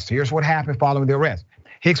arrest, here's what happened following the arrest.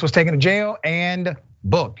 Hicks was taken to jail and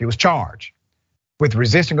booked. He was charged with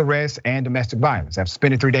resisting arrest and domestic violence. After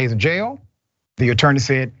spending 3 days in jail, the attorney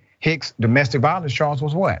said Hicks' domestic violence charge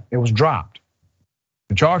was what? It was dropped.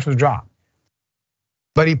 The charge was dropped.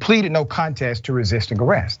 But he pleaded no contest to resisting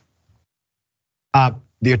arrest.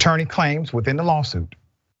 The attorney claims within the lawsuit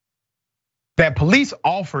that police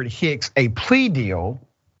offered Hicks a plea deal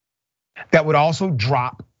that would also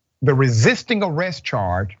drop the resisting arrest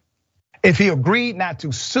charge if he agreed not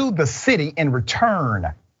to sue the city in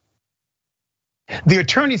return. The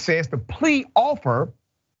attorney says the plea offer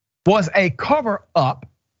was a cover up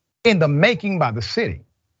in the making by the city.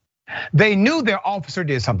 They knew their officer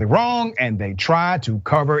did something wrong and they tried to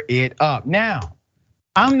cover it up. Now,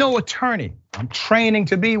 I'm no attorney, I'm training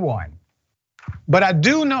to be one. But I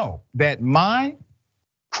do know that my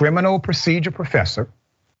criminal procedure professor,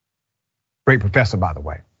 great professor by the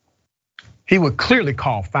way, he would clearly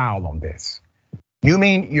call foul on this. You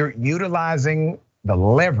mean you're utilizing the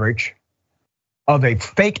leverage of a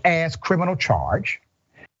fake ass criminal charge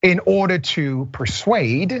in order to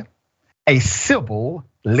persuade a civil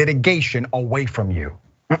litigation away from you.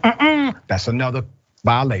 That's another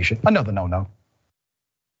violation, another no-no.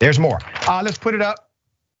 There's more. Let's put it up.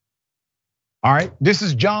 All right, this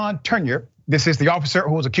is John Turner. This is the officer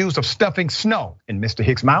who was accused of stuffing snow in Mr.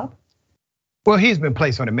 Hicks' mouth. Well, he's been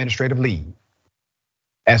placed on administrative leave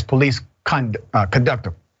as police conduct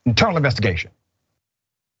an internal investigation.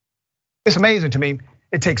 It's amazing to me,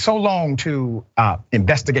 it takes so long to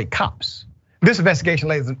investigate cops. This investigation,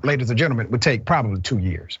 ladies and gentlemen, would take probably 2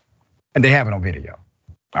 years, and they have it on video,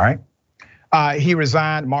 all right? He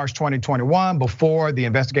resigned March 2021 before the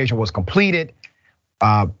investigation was completed.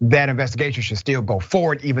 That investigation should still go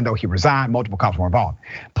forward, even though he resigned. Multiple cops were involved.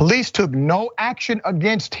 Police took no action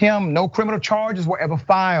against him. No criminal charges were ever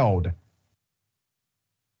filed.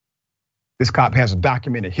 This cop has a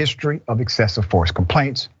documented history of excessive force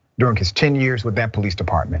complaints during his 10 years with that police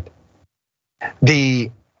department.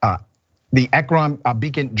 The Akron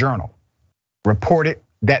Beacon Journal reported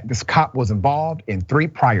that this cop was involved in 3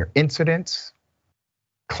 prior incidents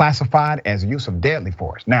classified as use of deadly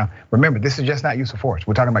force. Now, remember, this is just not use of force.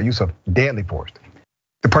 We're talking about use of deadly force.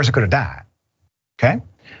 The person could have died, okay?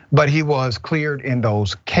 But he was cleared in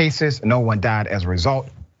those cases. No one died as a result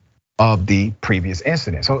of the previous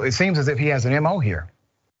incident. So it seems as if he has an MO here.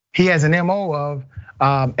 He has an MO of,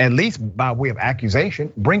 at least by way of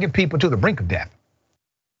accusation, bringing people to the brink of death,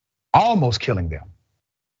 almost killing them,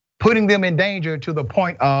 putting them in danger to the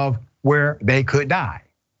point of where they could die.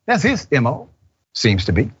 That's his MO. Seems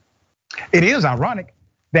to be. It is ironic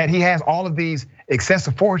that he has all of these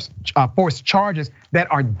excessive force charges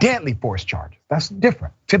that are deadly force charges. That's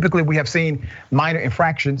different. Typically, we have seen minor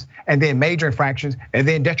infractions and then major infractions and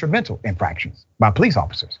then detrimental infractions by police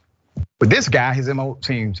officers. But this guy, his MO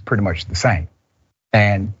seems pretty much the same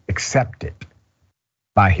and accepted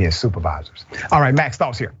by his supervisors. All right, Max,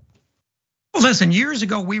 thoughts here. Listen, years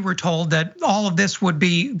ago, we were told that all of this would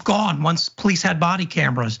be gone once police had body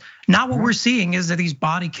cameras. Now what we're seeing is that these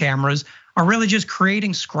body cameras are really just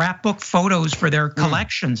creating scrapbook photos for their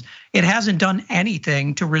collections. It hasn't done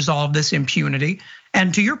anything to resolve this impunity.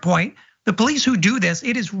 And to your point, the police who do this,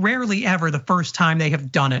 it is rarely ever the first time they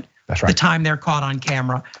have done it. That's right. The time they're caught on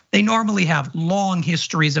camera. They normally have long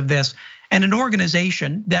histories of this and an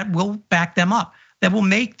organization that will back them up, that will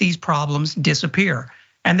make these problems disappear.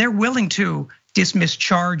 And they're willing to dismiss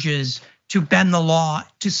charges, to bend the law,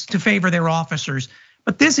 to favor their officers.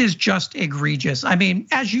 But this is just egregious. I mean,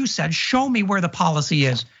 as you said, show me where the policy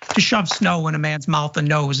is to shove snow in a man's mouth and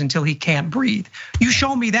nose until he can't breathe. You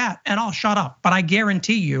show me that and I'll shut up. But I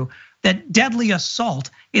guarantee you that deadly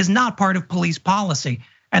assault is not part of police policy.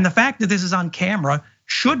 And the fact that this is on camera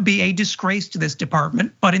should be a disgrace to this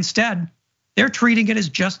department. But instead, they're treating it as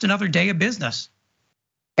just another day of business.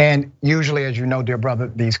 And usually, as you know, dear brother,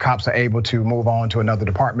 these cops are able to move on to another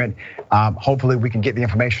department. Hopefully we can get the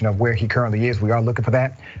information of where he currently is. We are looking for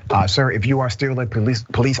that. Sir, if you are still a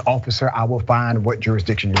police officer, I will find what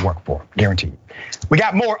jurisdiction you work for, guaranteed. We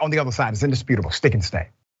got more on the other side. It's indisputable. Stick and stay.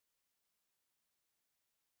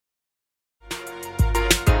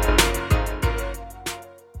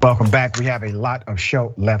 Welcome back. We have a lot of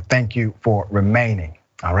show left. Thank you for remaining,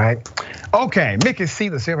 all right? Okay, Mickey C,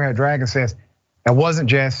 the Silverhaired Dragon says, it wasn't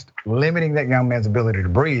just limiting that young man's ability to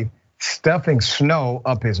breathe. Stuffing snow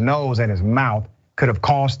up his nose and his mouth could have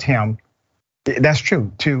caused him, that's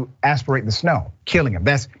true, to aspirate the snow, killing him.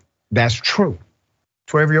 That's true.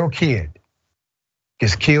 12-year-old kid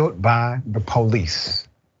is killed by the police.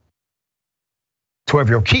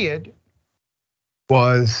 12-year-old kid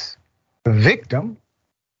was the victim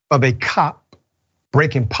of a cop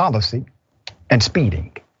breaking policy and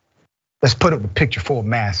speeding. Let's put up the picture full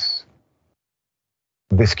mass.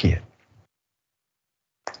 This kid.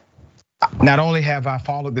 Not only have I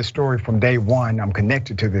followed this story from day one, I'm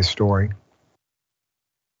connected to this story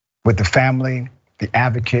with the family, the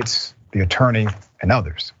advocates, the attorney, and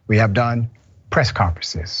others. We have done press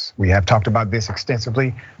conferences. We have talked about this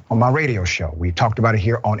extensively on my radio show. We talked about it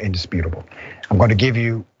here on Indisputable. I'm going to give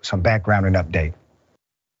you some background and update.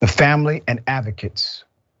 The family and advocates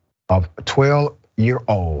of a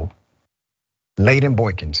 12-year-old Layden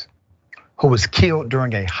Boykins, who was killed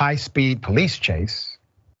during a high-speed police chase,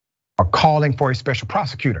 are calling for a special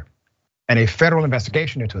prosecutor and a federal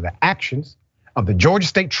investigation into the actions of the Georgia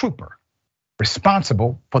State Trooper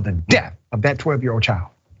responsible for the death of that 12-year-old child.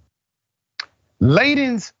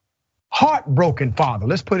 Layden's heartbroken father,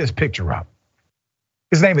 let's put his picture up.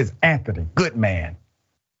 His name is Anthony Goodman,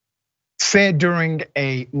 said during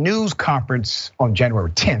a news conference on January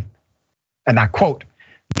 10th, and I quote,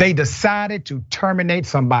 "They decided to terminate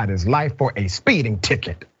somebody's life for a speeding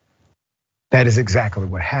ticket. That is exactly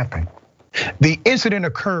what happened. The incident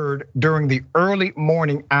occurred during the early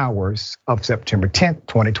morning hours of September 10th,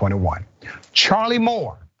 2021. Charlie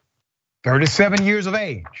Moore, 37 years of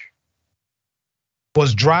age,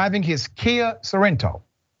 was driving his Kia Sorento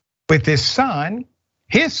with his son,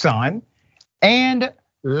 and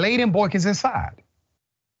Layden Boykins inside.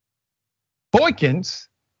 Boykins,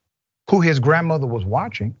 who his grandmother was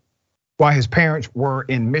watching while his parents were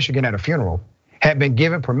in Michigan at a funeral, had been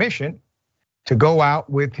given permission to go out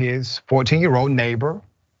with his 14-year-old neighbor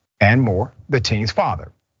and Moore, the teen's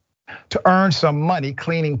father, to earn some money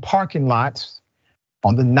cleaning parking lots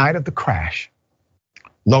on the night of the crash.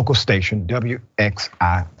 Local station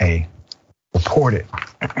WXIA reported.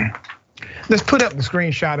 Let's put up the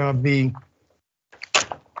screenshot of the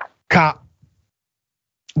cop,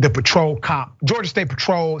 the patrol cop. Georgia State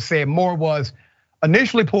Patrol said Moore was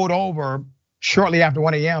initially pulled over shortly after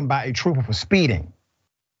 1 a.m. by a trooper for speeding.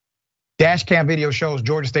 Dash cam video shows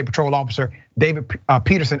Georgia State Patrol officer David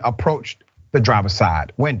Peterson approached the driver's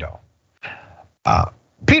side window.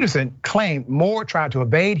 Peterson claimed Moore tried to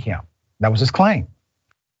evade him. That was his claim.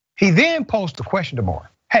 He then posed the question to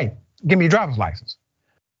Moore, hey, give me your driver's license,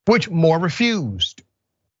 which Moore refused,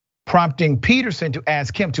 prompting Peterson to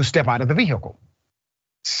ask him to step out of the vehicle.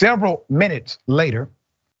 Several minutes later,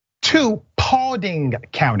 2 Paulding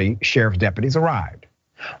County sheriff's deputies arrived.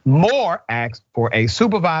 Moore asked for a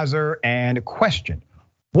supervisor and questioned,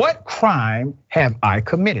 what crime have I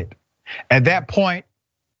committed? At that point,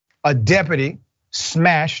 a deputy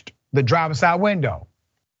smashed the driver's side window,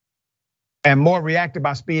 and Moore reacted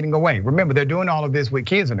by speeding away. Remember, they're doing all of this with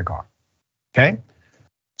kids in the car, okay?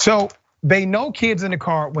 So they know kids in the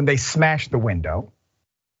car when they smash the window.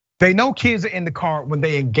 They know kids are in the car when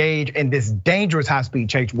they engage in this dangerous high-speed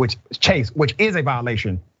chase, which is a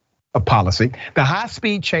violation of policy. The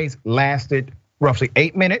high-speed chase lasted roughly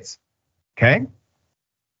 8 minutes, okay?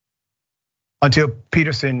 Until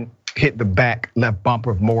Peterson hit the back left bumper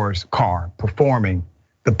of Moore's car, performing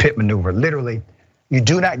the pit maneuver. Literally, you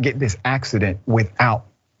do not get this accident without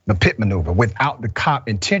the pit maneuver, without the cop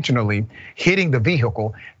intentionally hitting the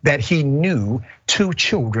vehicle that he knew 2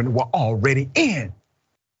 children were already in.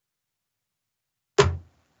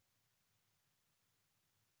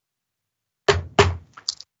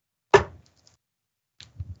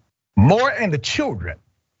 Moore and the children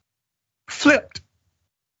flipped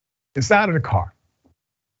inside of the car.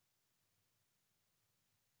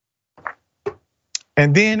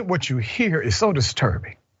 And then what you hear is so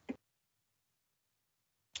disturbing.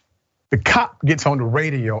 The cop gets on the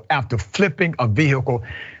radio after flipping a vehicle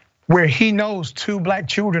where he knows 2 black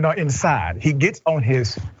children are inside. He gets on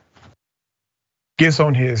his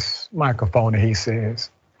microphone and he says,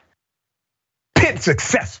 "Pit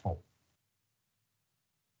successful.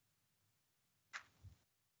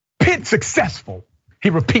 Pit successful." He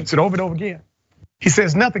repeats it over and over again. He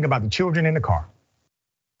says nothing about the children in the car.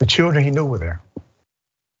 The children he knew were there.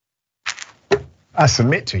 I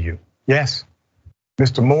submit to you, yes,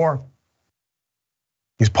 Mr. Moore,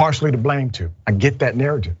 he's partially to blame too. I get that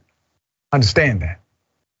narrative, understand that.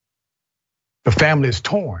 The family is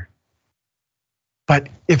torn. But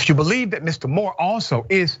if you believe that Mr. Moore also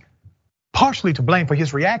is partially to blame for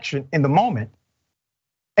his reaction in the moment,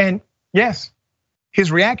 and yes,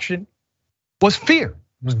 his reaction was fear,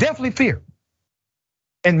 it was definitely fear.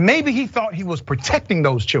 And maybe he thought he was protecting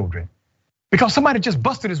those children because somebody just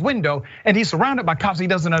busted his window and he's surrounded by cops. He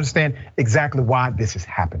doesn't understand exactly why this is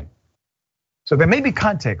happening. So there may be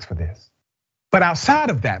context for this. But outside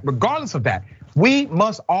of that, regardless of that, we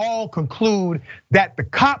must all conclude that the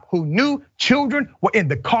cop who knew children were in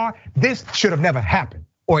the car, this should have never happened,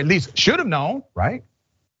 or at least should have known, right?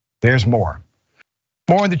 There's more.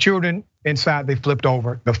 More and the children inside, they flipped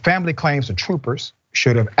over. The family claims the troopers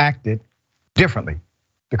should have acted differently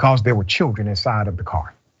because there were children inside of the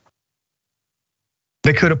car.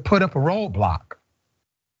 They could have put up a roadblock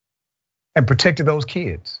and protected those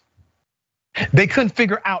kids. They couldn't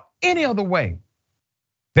figure out any other way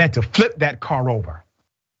than to flip that car over,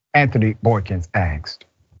 Anthony Boykins asked.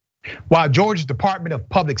 While Georgia's Department of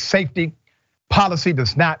Public Safety policy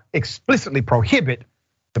does not explicitly prohibit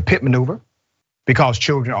the pit maneuver because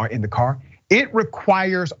children are in the car, it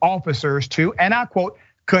requires officers to, and I quote,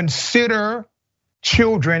 consider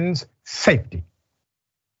children's safety.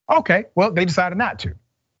 Okay, well, they decided not to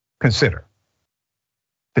consider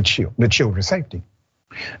the children's safety.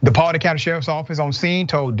 The Paulding County Sheriff's Office on scene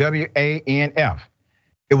told WANF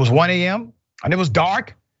it was 1 a.m. and it was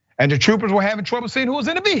dark and the troopers were having trouble seeing who was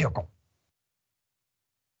in the vehicle.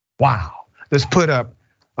 Wow, let's put up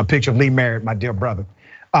a picture of Lee Merritt, my dear brother.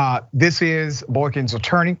 This is Boykins'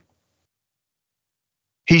 attorney.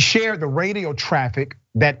 He shared the radio traffic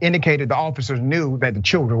that indicated the officers knew that the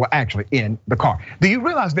children were actually in the car. Do you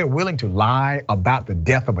realize they're willing to lie about the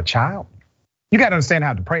death of a child? You got to understand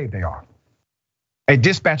how depraved they are. A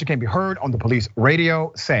dispatcher can be heard on the police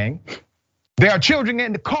radio saying, "There are children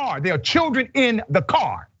in the car. There are children in the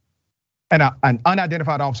car." And an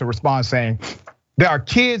unidentified officer responds saying, "There are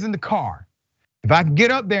kids in the car. If I can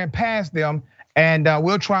get up there and pass them, and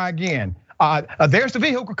we'll try again. There's the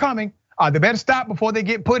vehicle coming. They better stop before they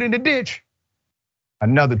get put in the ditch."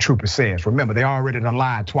 Another trooper says, remember, they already done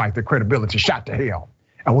lied twice. Their credibility shot to hell.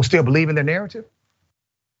 And we're still believing their narrative?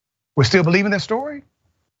 We're still believing their story?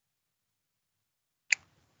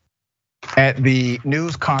 At the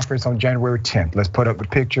news conference on January 10th, let's put up the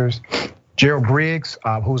pictures. Gerald Griggs,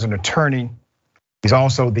 who's an attorney, he's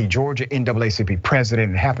also the Georgia NAACP president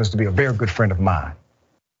and happens to be a very good friend of mine.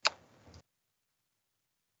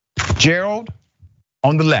 Gerald,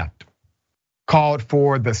 on the left, called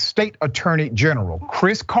for the state attorney general,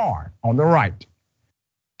 Chris Carr, on the right,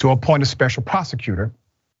 to appoint a special prosecutor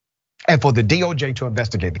and for the DOJ to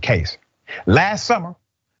investigate the case. Last summer,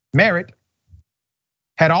 Merritt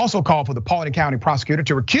had also called for the Paulding County prosecutor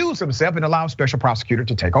to recuse himself and allow a special prosecutor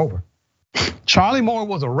to take over. Charlie Moore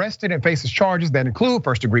was arrested and faces charges that include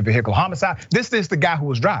first-degree vehicular homicide. This is the guy who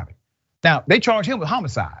was driving. Now, they charge him with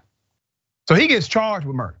homicide. So he gets charged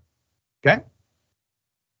with murder, okay?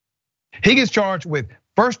 He gets charged with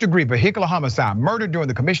first-degree vehicular homicide, murder during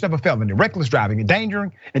the commission of a felony, reckless driving,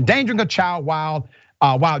 endangering a child while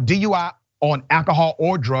DUI on alcohol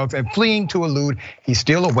or drugs, and fleeing to elude. He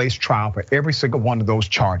still awaits trial for every single one of those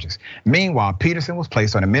charges. Meanwhile, Peterson was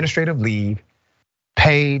placed on administrative leave,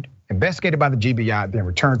 paid, investigated by the GBI, then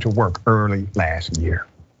returned to work early last year.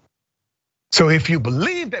 So if you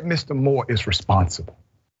believe that Mr. Moore is responsible,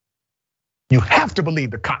 you have to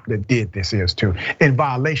believe the cop that did this is too, in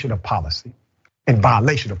violation of policy, in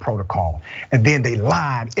violation of protocol. And then they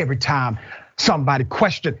lied every time somebody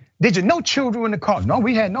questioned, "Did you know children in the car?" "No,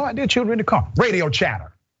 we had no idea children in the car." Radio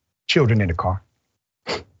chatter, children in the car.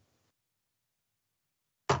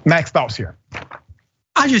 Max, thoughts here?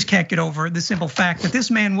 I just can't get over the simple fact that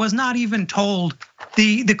this man was not even told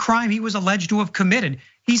the crime he was alleged to have committed.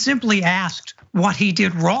 He simply asked what he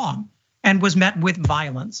did wrong and was met with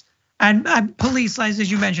violence. And police,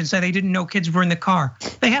 as you mentioned, say they didn't know kids were in the car.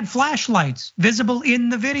 They had flashlights visible in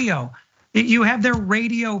the video. You have their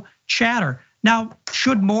radio chatter. Now,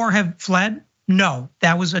 should Moore have fled? No,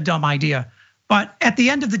 that was a dumb idea. But at the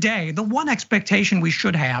end of the day, the one expectation we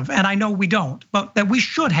should have, and I know we don't, but that we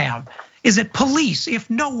should have, is that police, if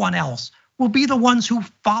no one else, will be the ones who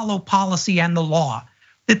follow policy and the law,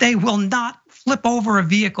 that they will not flip over a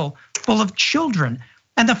vehicle full of children.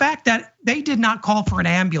 And the fact that they did not call for an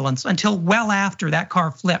ambulance until well after that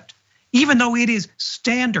car flipped, even though it is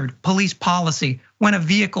standard police policy when a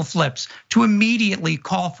vehicle flips to immediately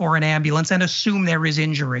call for an ambulance and assume there is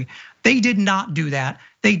injury. They did not do that.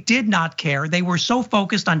 They did not care. They were so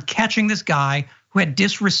focused on catching this guy who had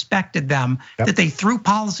disrespected them that they threw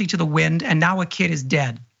policy to the wind, and now a kid is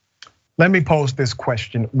dead. Let me pose this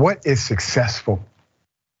question. What is successful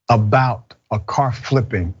about a car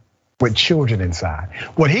flipping with children inside?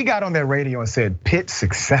 When he got on that radio and said, "Pitt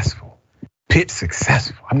successful, Pitt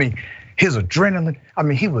successful." I mean, his adrenaline,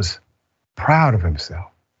 he was proud of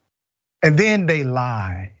himself. And then they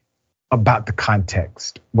lie about the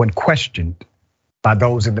context when questioned by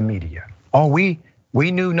those in the media. "Oh, we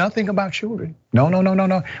knew nothing about children."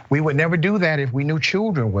 No. We would never do that if we knew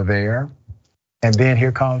children were there. And then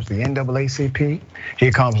here comes the NAACP,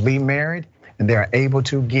 here comes Lee Merritt, and they're able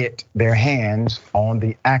to get their hands on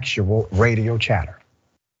the actual radio chatter.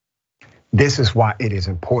 This is why it is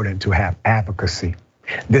important to have advocacy.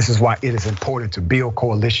 This is why it is important to build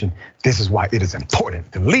coalition. This is why it is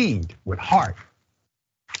important to lead with heart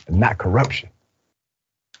and not corruption.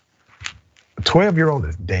 A 12-year-old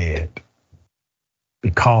is dead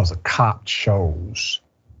because a cop chose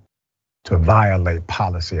to violate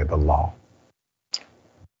policy of the law.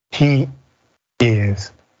 He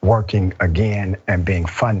is working again and being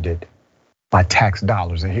funded by tax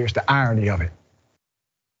dollars. And here's the irony of it.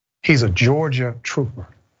 He's a Georgia trooper,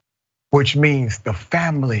 which means the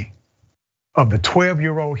family of the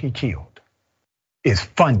 12-year-old he killed is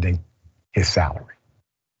funding his salary.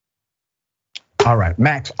 All right,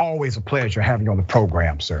 Max, always a pleasure having you on the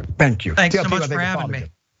program, sir. Thank you. Thanks so much for having me.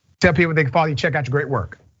 Tell people they can follow you, check out your great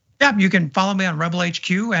work. Yeah, you can follow me on Rebel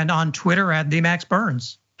HQ and on Twitter at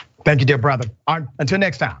 @TheMaxBurns. Thank you, dear brother. Until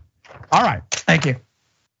next time. All right. Thank you.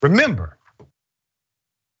 Remember,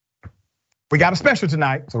 we got a special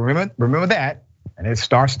tonight, so remember that. And it's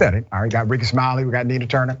star-studded. All right, we got Ricky Smiley, we got Nina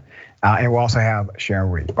Turner, and we also have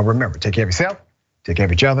Sharon Reed. But remember, take care of yourself, Take care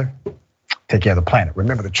of each other. Take care of the planet.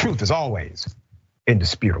 Remember, the truth is always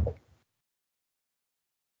indisputable.